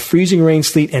Island with freezing rain,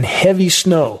 sleet, and heavy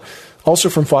snow.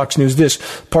 Also from Fox News, this: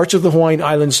 parts of the Hawaiian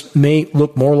Islands may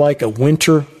look more like a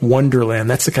winter wonderland.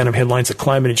 That's the kind of headlines that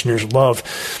climate engineers love.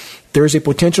 There is a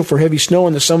potential for heavy snow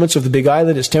on the summits of the Big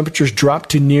Island as temperatures drop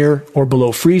to near or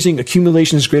below freezing.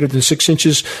 Accumulations greater than 6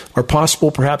 inches are possible,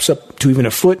 perhaps up to even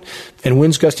a foot, and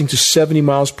winds gusting to 70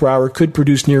 miles per hour could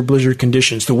produce near blizzard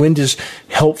conditions. The wind is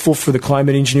helpful for the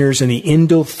climate engineers and the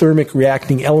endothermic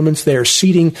reacting elements they are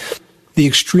seeding. The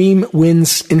extreme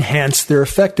winds enhance their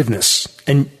effectiveness.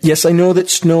 And yes, I know that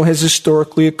snow has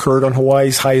historically occurred on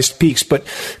Hawaii's highest peaks, but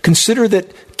consider that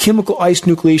chemical ice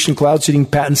nucleation cloud seeding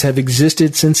patents have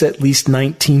existed since at least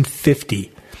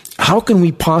 1950. How can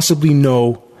we possibly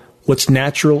know what's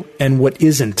natural and what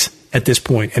isn't at this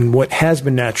point, and what has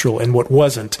been natural and what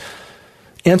wasn't?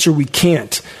 Answer: we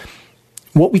can't.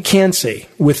 What we can say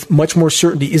with much more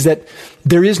certainty is that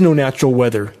there is no natural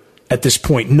weather at this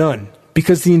point, none,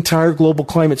 because the entire global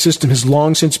climate system has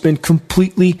long since been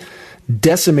completely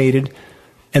decimated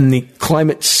and the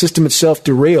climate system itself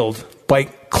derailed by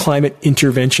climate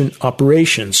intervention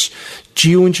operations.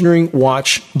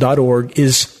 Geoengineeringwatch.org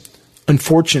is,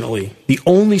 unfortunately, the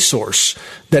only source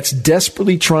that's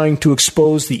desperately trying to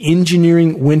expose the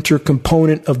engineering winter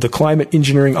component of the climate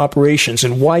engineering operations.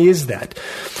 And why is that?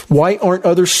 Why aren't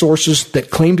other sources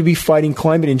that claim to be fighting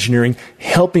climate engineering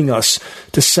helping us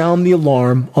to sound the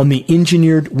alarm on the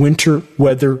engineered winter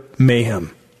weather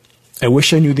mayhem? I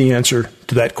wish I knew the answer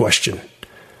to that question.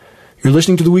 You're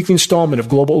listening to the weekly installment of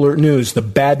Global Alert News, the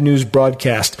Bad News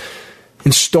Broadcast.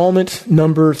 Installment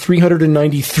number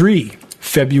 393,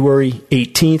 February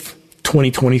 18th,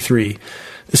 2023.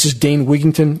 This is Dane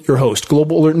Wigington, your host.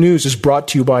 Global Alert News is brought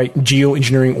to you by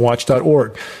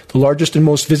geoengineeringwatch.org, the largest and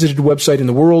most visited website in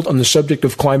the world on the subject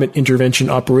of climate intervention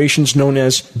operations, known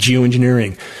as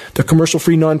geoengineering. The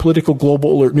commercial-free, non-political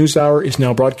Global Alert News Hour is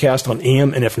now broadcast on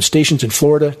AM and FM stations in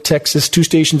Florida, Texas, 2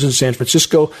 stations in San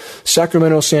Francisco,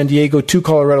 Sacramento, San Diego, 2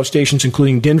 Colorado stations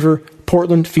including Denver,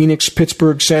 Portland, Phoenix,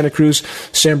 Pittsburgh, Santa Cruz,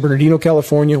 San Bernardino,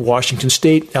 California, Washington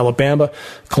State, Alabama,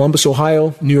 Columbus,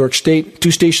 Ohio, New York State,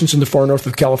 2 stations in the far north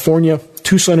of California,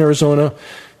 Tucson, Arizona,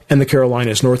 and the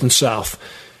Carolinas, north and south.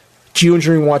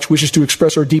 Geoengineering Watch wishes to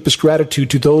express our deepest gratitude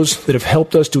to those that have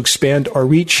helped us to expand our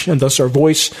reach and thus our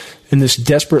voice in this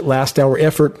desperate last-hour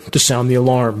effort to sound the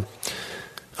alarm.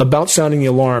 About sounding the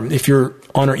alarm, if you're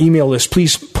on our email list,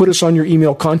 please put us on your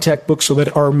email contact book so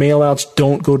that our mailouts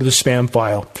don't go to the spam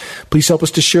file. Please help us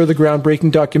to share the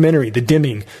groundbreaking documentary, The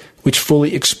Dimming, which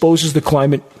fully exposes the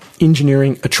climate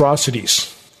engineering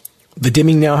atrocities. The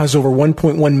Dimming now has over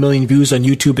 1.1 million views on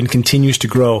YouTube and continues to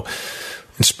grow,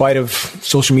 in spite of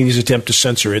social media's attempt to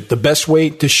censor it. The best way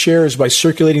to share is by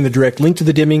circulating the direct link to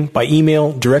The Dimming by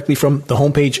email directly from the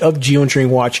homepage of Geoengineering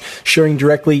Watch. Sharing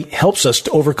directly helps us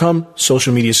to overcome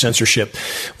social media censorship.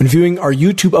 When viewing our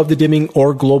YouTube of The Dimming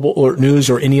or Global Alert News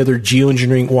or any other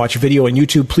Geoengineering Watch video on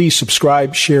YouTube, please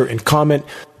subscribe, share, and comment,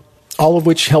 all of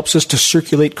which helps us to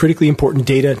circulate critically important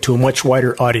data to a much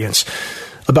wider audience.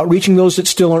 About reaching those that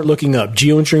still aren't looking up,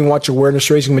 Geoengineering Watch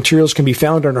awareness-raising materials can be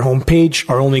found on our homepage.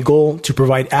 Our only goal, to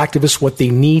provide activists what they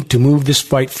need to move this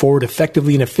fight forward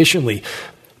effectively and efficiently.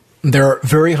 There are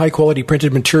very high-quality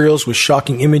printed materials with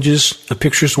shocking images. A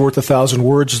picture's worth 1,000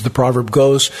 words, as the proverb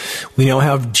goes. We now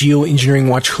have Geoengineering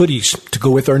Watch hoodies to go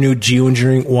with our new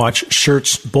Geoengineering Watch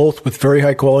shirts, both with very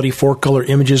high-quality 4-color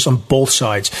images on both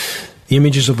sides. The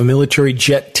images of a military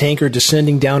jet tanker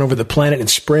descending down over the planet and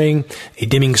spraying. A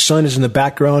dimming sun is in the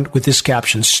background with this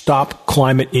caption, "Stop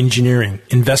Climate Engineering.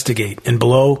 Investigate." And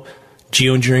below,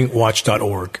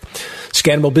 geoengineeringwatch.org.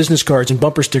 Scannable business cards and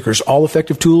bumper stickers, all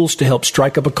effective tools to help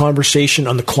strike up a conversation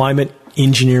on the climate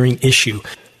engineering issue.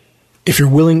 If you're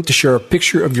willing to share a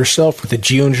picture of yourself with a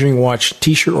Geoengineering Watch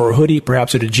t-shirt or a hoodie,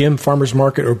 perhaps at a gym, farmer's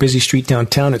market, or busy street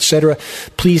downtown, etc.,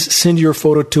 please send your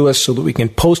photo to us so that we can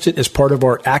post it as part of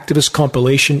our activist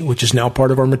compilation, which is now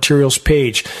part of our materials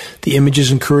page. The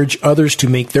images encourage others to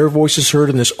make their voices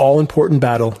heard in this all-important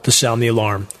battle to sound the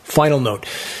alarm. Final note,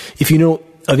 if you know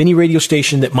of any radio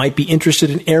station that might be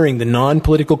interested in airing the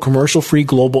non-political, commercial-free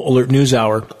Global Alert News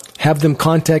Hour, have them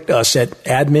contact us at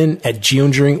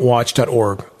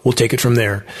admin@geoengineeringwatch.org. We'll take it from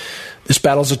there. This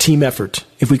battle is a team effort.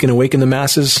 If we can awaken the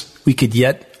masses, we could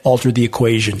yet alter the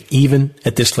equation, even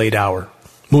at this late hour.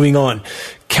 Moving on.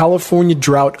 California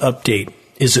drought update.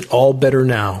 Is it all better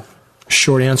now?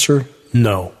 Short answer,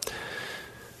 no.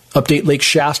 Update Lake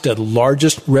Shasta, the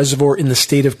largest reservoir in the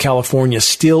state of California,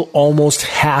 still almost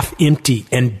half empty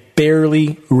and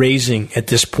barely raising at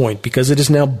this point because it is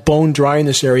now bone dry in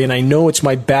this area, and I know it's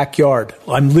my backyard.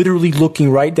 I'm literally looking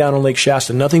right down on Lake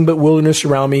Shasta, nothing but wilderness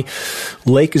around me.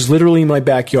 Lake is literally in my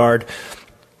backyard,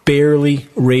 barely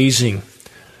raising,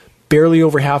 barely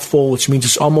over half full, which means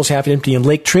it's almost half empty. And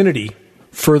Lake Trinity,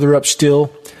 further up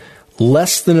still,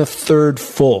 less than a third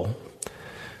full.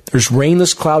 There's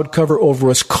rainless cloud cover over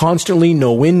us constantly.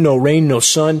 No wind, no rain, no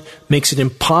sun. Makes it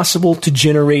impossible to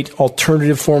generate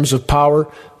alternative forms of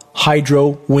power,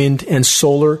 hydro, wind, and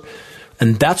solar.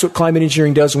 And that's what climate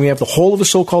engineering does. And we have the whole of the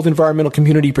so-called environmental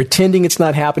community pretending it's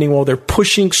not happening while they're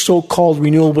pushing so-called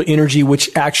renewable energy,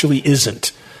 which actually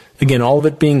isn't. Again, all of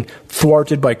it being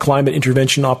thwarted by climate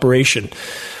intervention operation.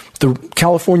 The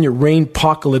California rain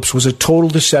apocalypse was a total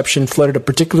deception, flooded a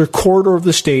particular corridor of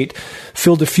the state,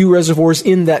 filled a few reservoirs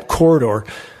in that corridor,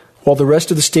 while the rest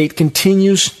of the state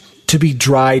continues to be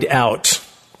dried out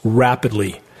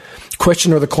rapidly.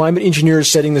 Question, are the climate engineers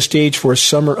setting the stage for a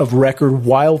summer of record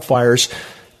wildfires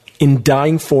in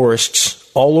dying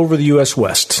forests all over the U.S.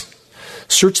 West?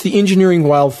 Search the Engineering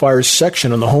Wildfires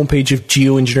section on the homepage of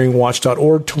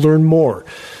geoengineeringwatch.org to learn more.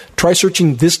 Try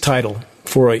searching this title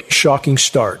for a shocking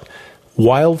start.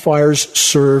 Wildfires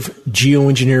serve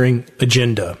geoengineering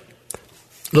agenda.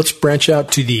 Let's branch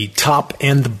out to the top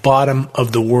and the bottom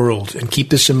of the world and keep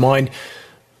this in mind.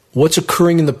 What's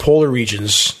occurring in the polar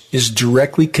regions is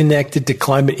directly connected to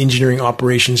climate engineering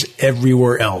operations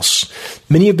everywhere else.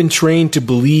 Many have been trained to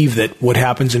believe that what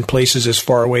happens in places as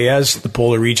far away as the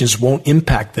polar regions won't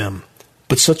impact them,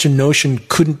 but such a notion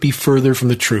couldn't be further from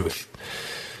the truth.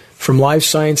 From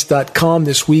livescience.com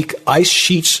this week, ice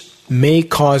sheets may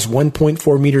cause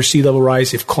 1.4 meter sea level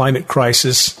rise if climate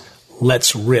crisis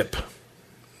lets rip.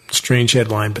 Strange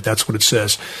headline, but that's what it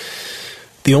says.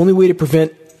 The only way to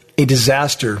prevent a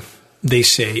disaster, they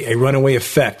say, a runaway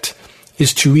effect,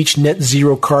 is to reach net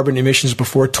zero carbon emissions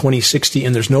before 2060,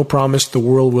 and there's no promise the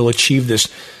world will achieve this.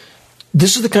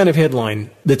 This is the kind of headline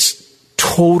that's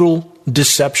total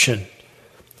deception.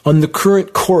 On the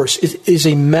current course, it is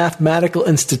a mathematical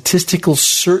and statistical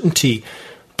certainty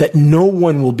that no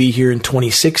one will be here in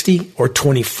 2060 or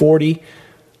 2040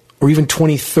 or even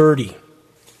 2030.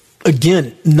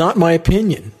 Again, not my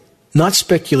opinion, not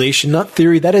speculation, not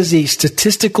theory. That is a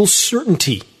statistical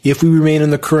certainty if we remain on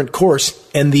the current course,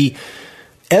 and the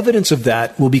evidence of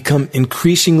that will become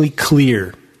increasingly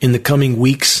clear in the coming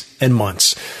weeks and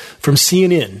months. From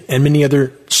CNN and many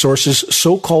other sources,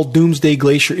 so-called doomsday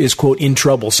glacier is, quote, in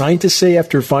trouble. Scientists say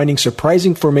after finding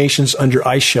surprising formations under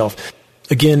ice shelf.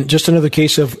 Again, just another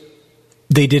case of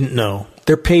they didn't know.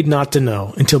 They're paid not to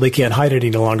know until they can't hide it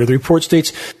any longer. The report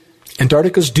states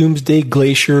Antarctica's doomsday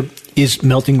glacier is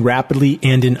melting rapidly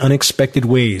and in unexpected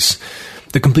ways.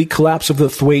 The complete collapse of the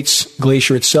Thwaites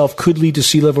Glacier itself could lead to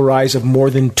sea level rise of more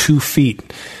than 2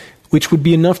 feet, which would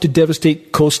be enough to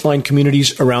devastate coastline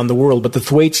communities around the world. But the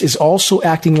Thwaites is also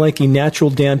acting like a natural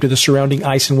dam to the surrounding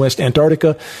ice in West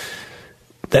Antarctica.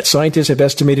 That scientists have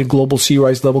estimated global sea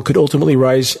rise level could ultimately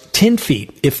rise 10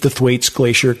 feet if the Thwaites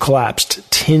Glacier collapsed.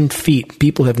 10 feet.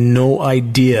 People have no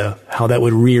idea how that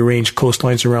would rearrange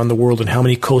coastlines around the world and how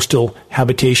many coastal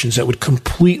habitations that would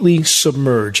completely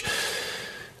submerge.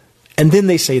 And then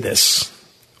they say this: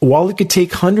 while it could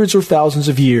take hundreds or thousands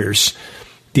of years,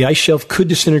 the ice shelf could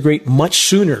disintegrate much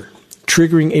sooner,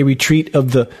 triggering a retreat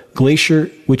of the glacier,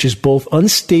 which is both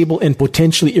unstable and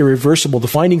potentially irreversible. The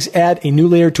findings add a new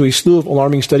layer to a slew of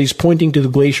alarming studies pointing to the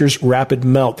glacier's rapid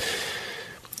melt.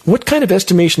 What kind of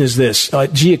estimation is this?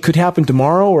 It could happen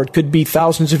tomorrow, or it could be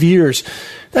thousands of years.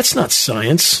 That's not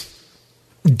science.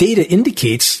 Data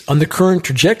indicates on the current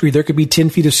trajectory there could be 10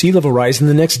 feet of sea level rise in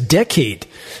the next decade.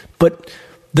 But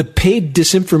the paid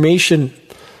disinformation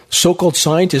so-called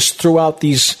scientists throw out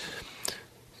these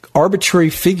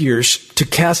arbitrary figures to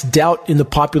cast doubt in the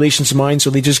population's mind, so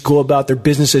they just go about their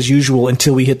business as usual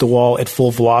until we hit the wall at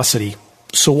full velocity.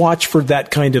 So watch for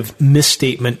that kind of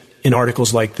misstatement in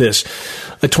articles like this.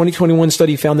 A 2021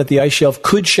 study found that the ice shelf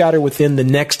could shatter within the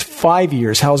next 5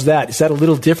 years. How's that? Is that a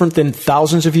little different than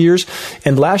thousands of years?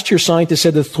 And last year, scientists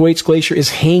said the Thwaites Glacier is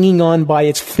hanging on by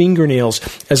its fingernails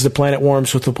as the planet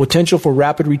warms, with the potential for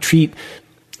rapid retreat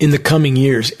in the coming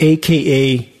years,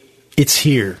 a.k.a. it's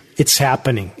here. It's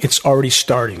happening. It's already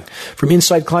starting. From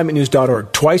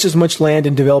InsideClimateNews.org, twice as much land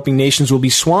in developing nations will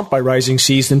be swamped by rising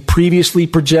seas than previously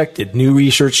projected. New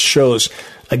research shows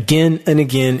again and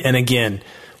again and again.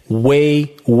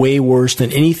 Way, way worse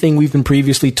than anything we've been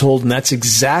previously told, and that's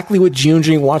exactly what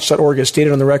geoengineeringwatch.org has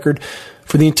stated on the record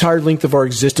for the entire length of our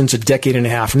existence, a decade and a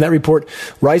half. From that report,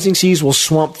 rising seas will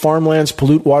swamp farmlands,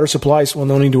 pollute water supplies. Well,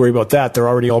 no need to worry about that. They're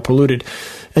already all polluted.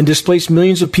 And displace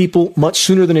millions of people much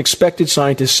sooner than expected,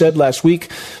 scientists said last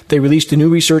week. They released a new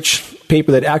research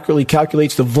paper that accurately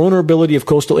calculates the vulnerability of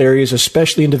coastal areas,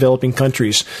 especially in developing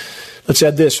countries. Let's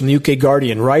add this from the UK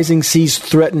Guardian. Rising seas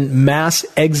threaten mass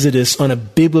exodus on a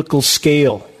biblical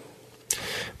scale.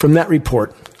 From that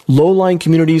report, low-lying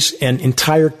communities and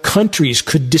entire countries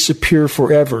could disappear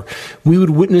forever. We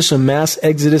would witness a mass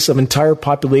exodus of entire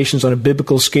populations on a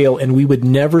biblical scale, and we would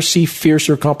never see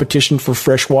fiercer competition for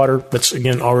fresh water that's,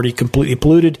 again, already completely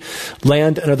polluted,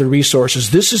 land, and other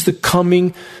resources. This is the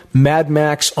coming Mad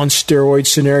Max on steroids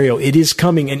scenario. It is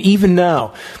coming, and even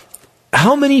now,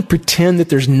 how many pretend that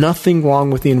there's nothing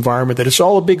wrong with the environment, that it's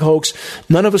all a big hoax?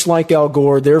 None of us like Al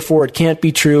Gore, therefore it can't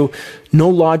be true. No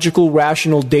logical,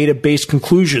 rational, data-based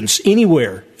conclusions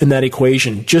anywhere in that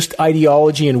equation. Just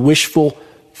ideology and wishful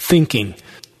thinking.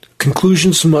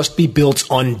 Conclusions must be built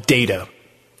on data.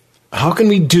 How can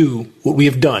we do what we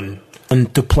have done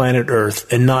to planet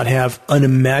Earth and not have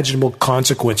unimaginable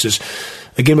consequences?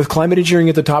 Again, with climate engineering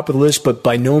at the top of the list, but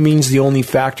by no means the only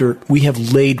factor, we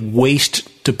have laid waste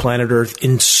to planet Earth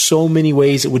in so many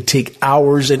ways it would take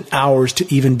hours and hours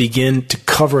to even begin to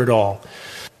cover it all.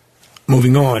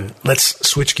 Moving on, let's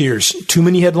switch gears. Too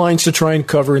many headlines to try and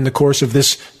cover in the course of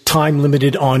this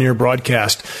time-limited on-air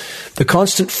broadcast. The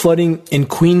constant flooding in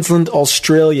Queensland,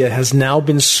 Australia has now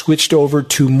been switched over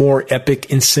to more epic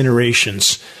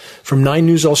incinerations. From 9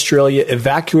 News Australia,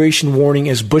 evacuation warning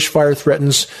as bushfire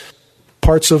threatens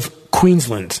parts of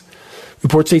Queensland.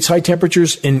 Report states high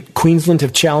temperatures in Queensland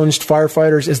have challenged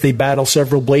firefighters as they battle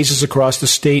several blazes across the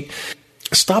state.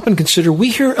 Stop and consider,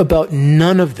 we hear about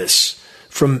none of this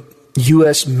from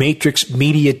U.S. Matrix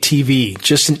Media TV.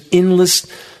 Just an endless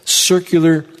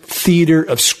circular theater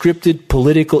of scripted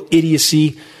political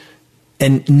idiocy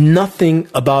and nothing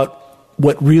about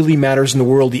what really matters in the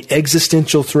world, the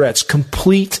existential threats.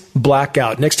 Complete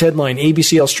blackout. Next headline,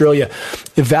 ABC Australia.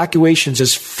 Evacuations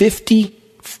as 50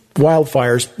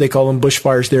 wildfires, they call them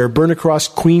bushfires there, burn across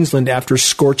Queensland after a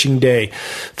scorching day.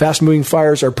 Fast-moving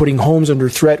fires are putting homes under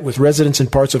threat, with residents in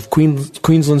parts of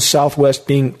Queensland's southwest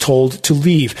being told to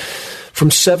leave.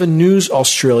 From 7 News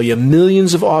Australia,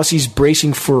 millions of Aussies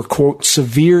bracing for, quote,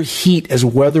 severe heat as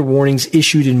weather warnings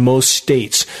issued in most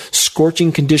states.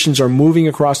 Scorching conditions are moving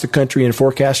across the country, and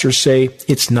forecasters say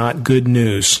it's not good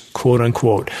news, quote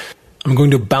unquote. I'm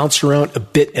going to bounce around a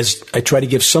bit as I try to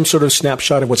give some sort of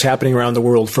snapshot of what's happening around the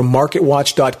world. From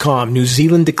MarketWatch.com, New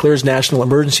Zealand declares national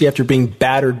emergency after being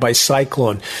battered by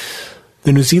cyclone.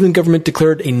 The New Zealand government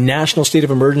declared a national state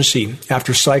of emergency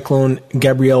after Cyclone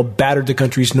Gabrielle battered the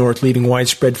country's north, leaving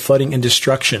widespread flooding and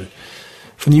destruction.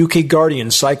 From the UK Guardian,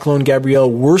 Cyclone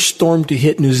Gabrielle, worst storm to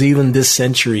hit New Zealand this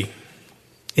century.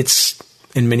 It's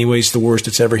in many ways the worst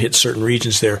it's ever hit certain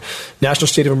regions there. National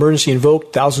state of emergency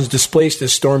invoked, thousands displaced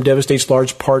as storm devastates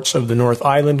large parts of the North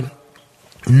Island.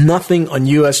 Nothing on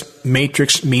U.S.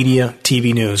 Matrix Media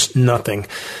TV News. Nothing.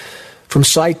 From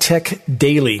SciTech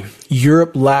Daily,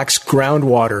 Europe lacks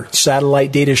groundwater.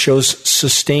 Satellite data shows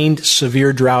sustained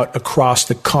severe drought across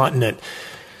the continent.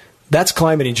 That's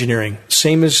climate engineering.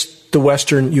 Same as the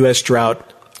Western U.S. drought.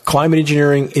 Climate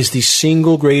engineering is the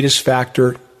single greatest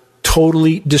factor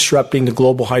totally disrupting the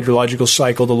global hydrological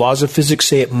cycle. The laws of physics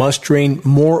say it must rain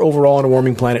more overall on a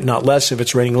warming planet, not less. If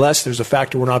it's raining less, there's a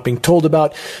factor we're not being told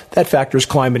about. That factor is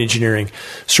climate engineering.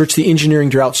 Search the engineering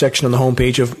drought section on the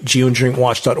homepage of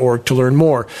geoengineeringwatch.org to learn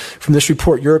more. From this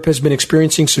report, Europe has been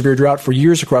experiencing severe drought for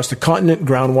years across the continent.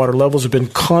 Groundwater levels have been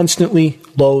constantly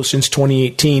low since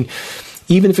 2018.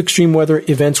 Even if extreme weather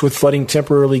events with flooding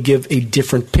temporarily give a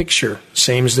different picture,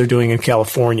 same as they're doing in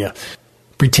California.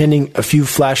 Pretending a few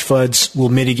flash floods will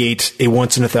mitigate a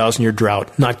once-in-a-thousand-year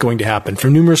drought. Not going to happen.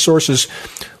 From numerous sources,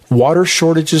 water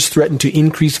shortages threaten to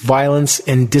increase violence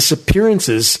and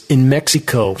disappearances in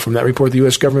Mexico. From that report, the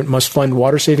U.S. government must fund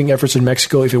water-saving efforts in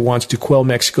Mexico if it wants to quell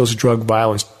Mexico's drug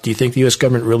violence. Do you think the U.S.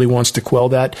 government really wants to quell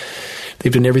that?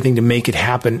 They've done everything to make it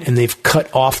happen, and they've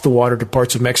cut off the water to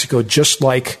parts of Mexico just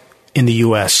like in the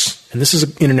U.S. And this is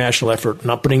an international effort,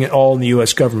 not putting it all in the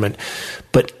U.S. government,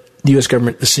 but the U.S.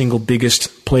 government, the single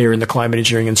biggest player in the climate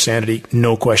engineering insanity,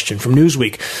 no question. From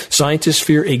Newsweek, scientists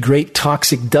fear a great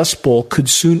toxic dust bowl could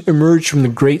soon emerge from the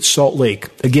Great Salt Lake.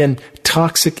 Again,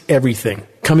 toxic everything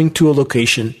coming to a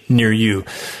location near you.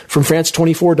 From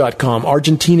France24.com,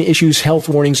 Argentina issues health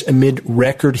warnings amid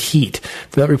record heat.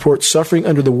 From that report, suffering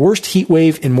under the worst heat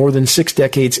wave in more than 6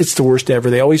 decades. It's the worst ever.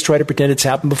 They always try to pretend it's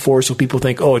happened before, so people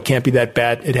think, oh, it can't be that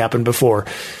bad. It happened before.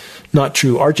 Not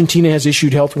true. Argentina has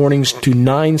issued health warnings to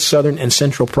 9 southern and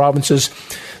central provinces.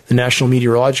 The National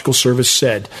Meteorological Service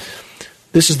said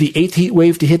this is the 8th heat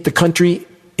wave to hit the country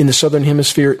in the southern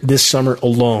hemisphere this summer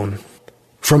alone.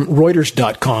 From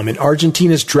Reuters.com, in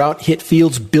Argentina's drought-hit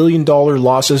fields, billion-dollar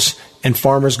losses and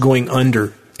farmers going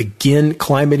under. Again,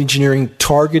 climate engineering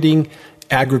targeting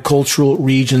agricultural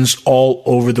regions all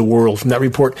over the world. From that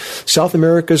report, South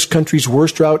America's country's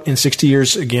worst drought in 60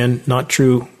 years, again, not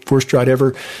true, worst drought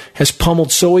ever, has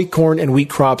pummeled soy, corn, and wheat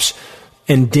crops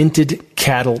and dented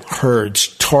cattle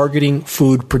herds, targeting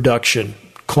food production.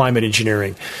 Climate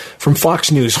engineering. From Fox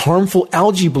News, harmful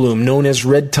algae bloom known as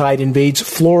red tide invades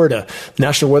Florida. The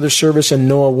National Weather Service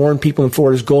and NOAA warned people in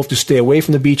Florida's Gulf to stay away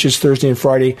from the beaches Thursday and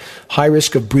Friday. High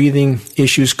risk of breathing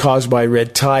issues caused by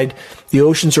red tide. The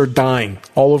oceans are dying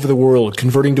all over the world,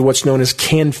 converting to what's known as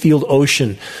Canfield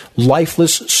Ocean.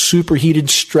 Lifeless, superheated,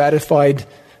 stratified,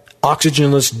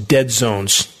 oxygenless dead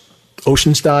zones.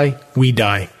 Oceans die, we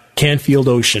die. Canfield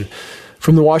Ocean.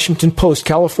 From the Washington Post,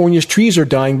 California's trees are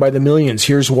dying by the millions.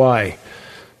 Here's why.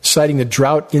 Citing the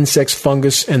drought, insects,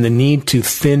 fungus, and the need to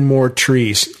thin more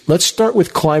trees. Let's start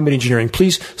with climate engineering.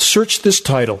 Please search this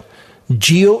title,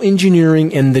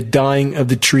 Geoengineering and the Dying of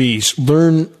the Trees.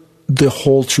 Learn the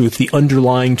whole truth, the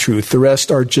underlying truth. The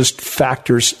rest are just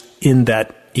factors in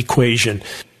that equation.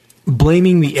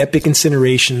 Blaming the epic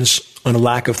incinerations on a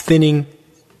lack of thinning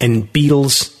and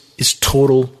beetles is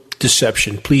total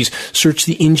deception. Please search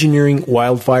the Engineering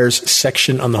Wildfires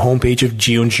section on the homepage of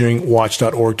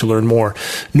geoengineeringwatch.org to learn more.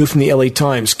 New from the LA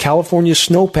Times, California's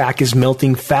snowpack is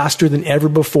melting faster than ever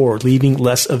before, leaving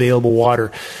less available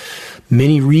water.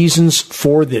 Many reasons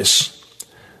for this.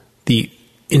 The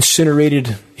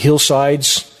incinerated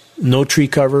hillsides, no tree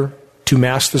cover to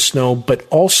mask the snow, but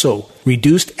also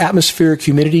reduced atmospheric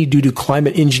humidity due to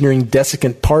climate engineering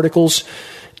desiccant particles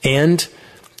and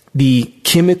the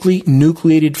chemically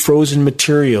nucleated frozen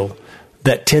material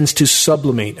that tends to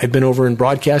sublimate. I've been over in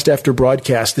broadcast after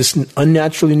broadcast. This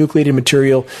unnaturally nucleated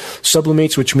material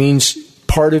sublimates, which means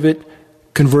part of it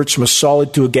converts from a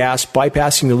solid to a gas,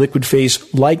 bypassing the liquid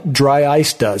phase like dry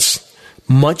ice does.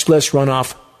 Much less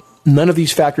runoff. None of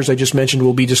these factors I just mentioned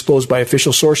will be disclosed by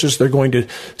official sources. They're going to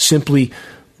simply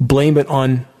blame it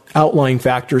on outlying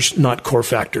factors, not core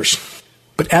factors.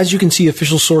 But as you can see,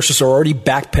 official sources are already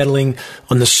backpedaling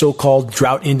on the so-called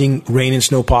drought-ending rain and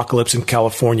snow apocalypse in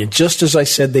California, just as I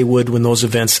said they would when those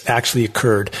events actually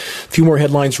occurred. A few more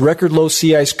headlines. Record low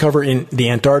sea ice cover in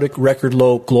the Antarctic, record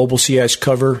low global sea ice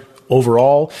cover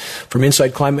overall. From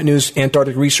Inside Climate News,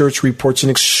 Antarctic Research reports an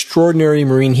extraordinary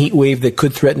marine heat wave that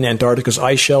could threaten Antarctica's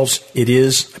ice shelves. It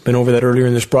is. I've been over that earlier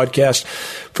in this broadcast.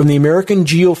 From the American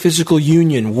Geophysical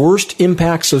Union, worst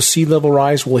impacts of sea level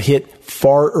rise will hit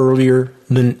far earlier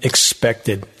than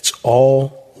expected. It's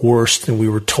all worse than we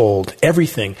were told.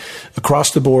 Everything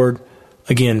across the board,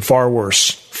 again, far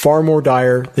worse. Far more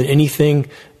dire than anything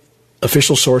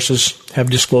official sources have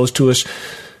disclosed to us.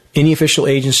 Any official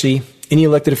agency, any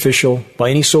elected official, by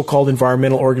any so-called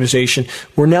environmental organization.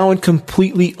 We're now in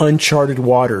completely uncharted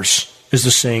waters, as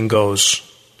the saying goes.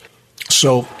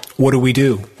 So, what do we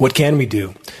do? What can we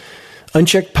do?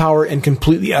 Unchecked power and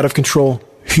completely out of control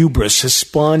hubris has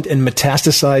spawned and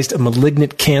metastasized a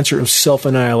malignant cancer of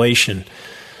self-annihilation.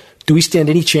 Do we stand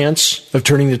any chance of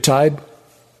turning the tide?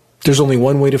 There's only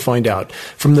one way to find out.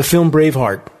 From the film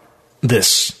Braveheart,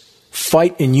 this.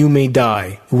 Fight and you may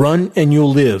die. Run and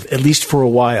you'll live, at least for a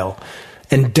while.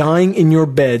 And dying in your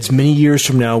beds many years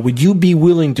from now, would you be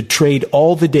willing to trade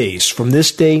all the days from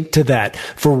this day to that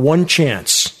for one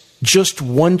chance, just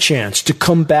one chance, to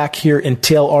come back here and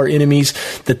tell our enemies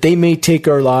that they may take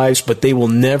our lives, but they will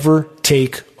never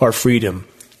take our freedom,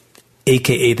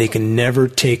 aka they can never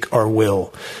take our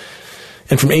will?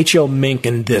 And from H.L.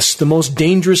 Mencken, this: the most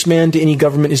dangerous man to any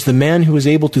government is the man who is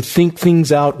able to think things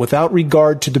out without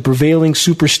regard to the prevailing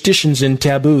superstitions and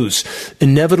taboos.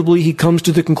 Inevitably, he comes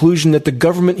to the conclusion that the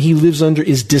government he lives under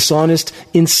is dishonest,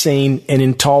 insane, and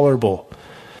intolerable.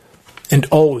 And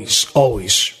always,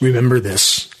 always remember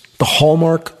this: the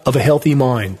hallmark of a healthy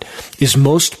mind is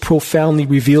most profoundly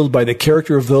revealed by the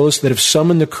character of those that have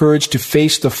summoned the courage to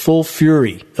face the full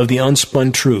fury of the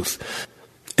unspun truth.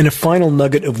 And a final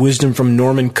nugget of wisdom from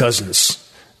Norman Cousins: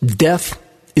 death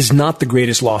is not the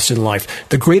greatest loss in life.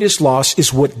 The greatest loss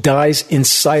is what dies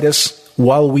inside us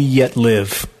while we yet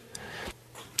live.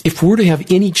 If we're to have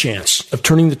any chance of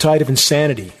turning the tide of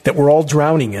insanity that we're all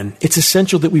drowning in, it's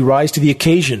essential that we rise to the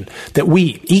occasion, that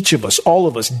we, each of us, all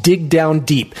of us, dig down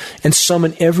deep and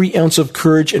summon every ounce of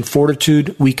courage and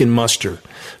fortitude we can muster.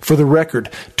 For the record,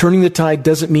 turning the tide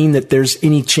doesn't mean that there's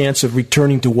any chance of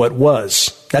returning to what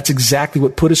was. That's exactly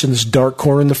what put us in this dark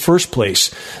corner in the first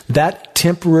place. That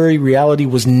temporary reality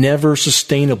was never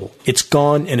sustainable. It's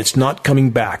gone and it's not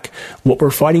coming back. What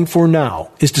we're fighting for now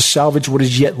is to salvage what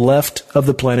is yet left of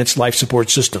the planet's life support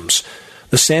systems.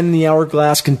 The sand in the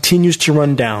hourglass continues to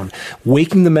run down.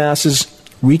 Waking the masses,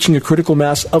 reaching a critical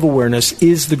mass of awareness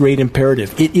is the great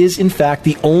imperative. It is, in fact,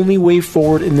 the only way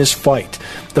forward in this fight.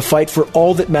 The fight for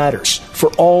all that matters, for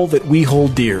all that we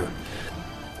hold dear.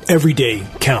 Every day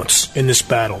counts in this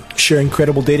battle. Sharing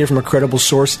credible data from a credible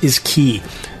source is key.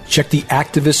 Check the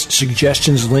activist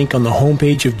suggestions link on the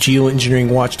homepage of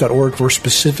geoengineeringwatch.org for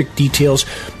specific details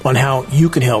on how you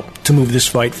can help to move this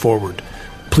fight forward.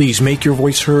 Please make your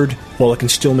voice heard while it can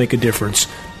still make a difference.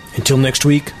 Until next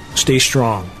week, stay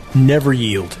strong. Never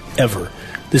yield, ever.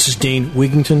 This is Dane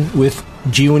Wigington with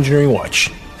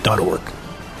geoengineeringwatch.org.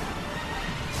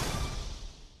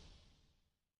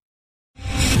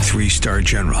 3-star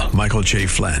General Michael J.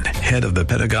 Flynn, head of the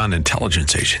Pentagon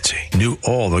Intelligence Agency, knew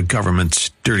all the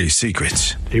government's dirty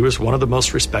secrets. He was one of the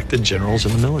most respected generals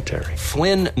in the military.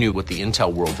 Flynn knew what the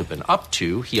intel world had been up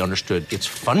to. He understood its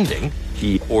funding.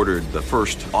 He ordered the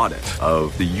first audit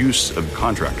of the use of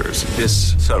contractors.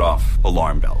 This set off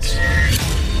alarm bells.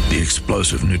 The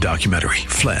explosive new documentary,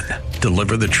 Flynn,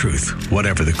 Deliver the Truth,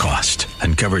 Whatever the Cost,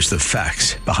 uncovers the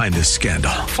facts behind this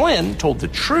scandal. Flynn told the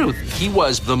truth. He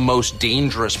was the most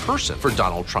dangerous person for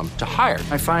Donald Trump to hire.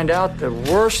 I find out the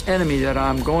worst enemy that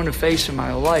I'm going to face in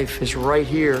my life is right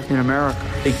here in America.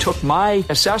 They took my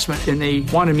assessment and they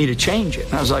wanted me to change it.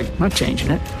 And I was like, I'm not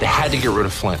changing it. They had to get rid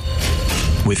of Flynn.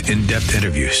 With in-depth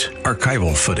interviews,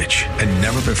 archival footage, and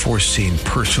never-before-seen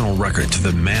personal records of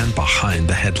the man behind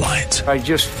the headlines. I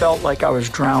just felt like I was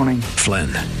drowning. Flynn,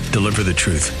 Deliver the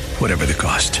Truth, Whatever the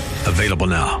Cost. Available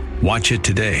now. Watch it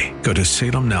today. Go to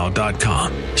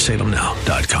salemnow.com.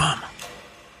 salemnow.com.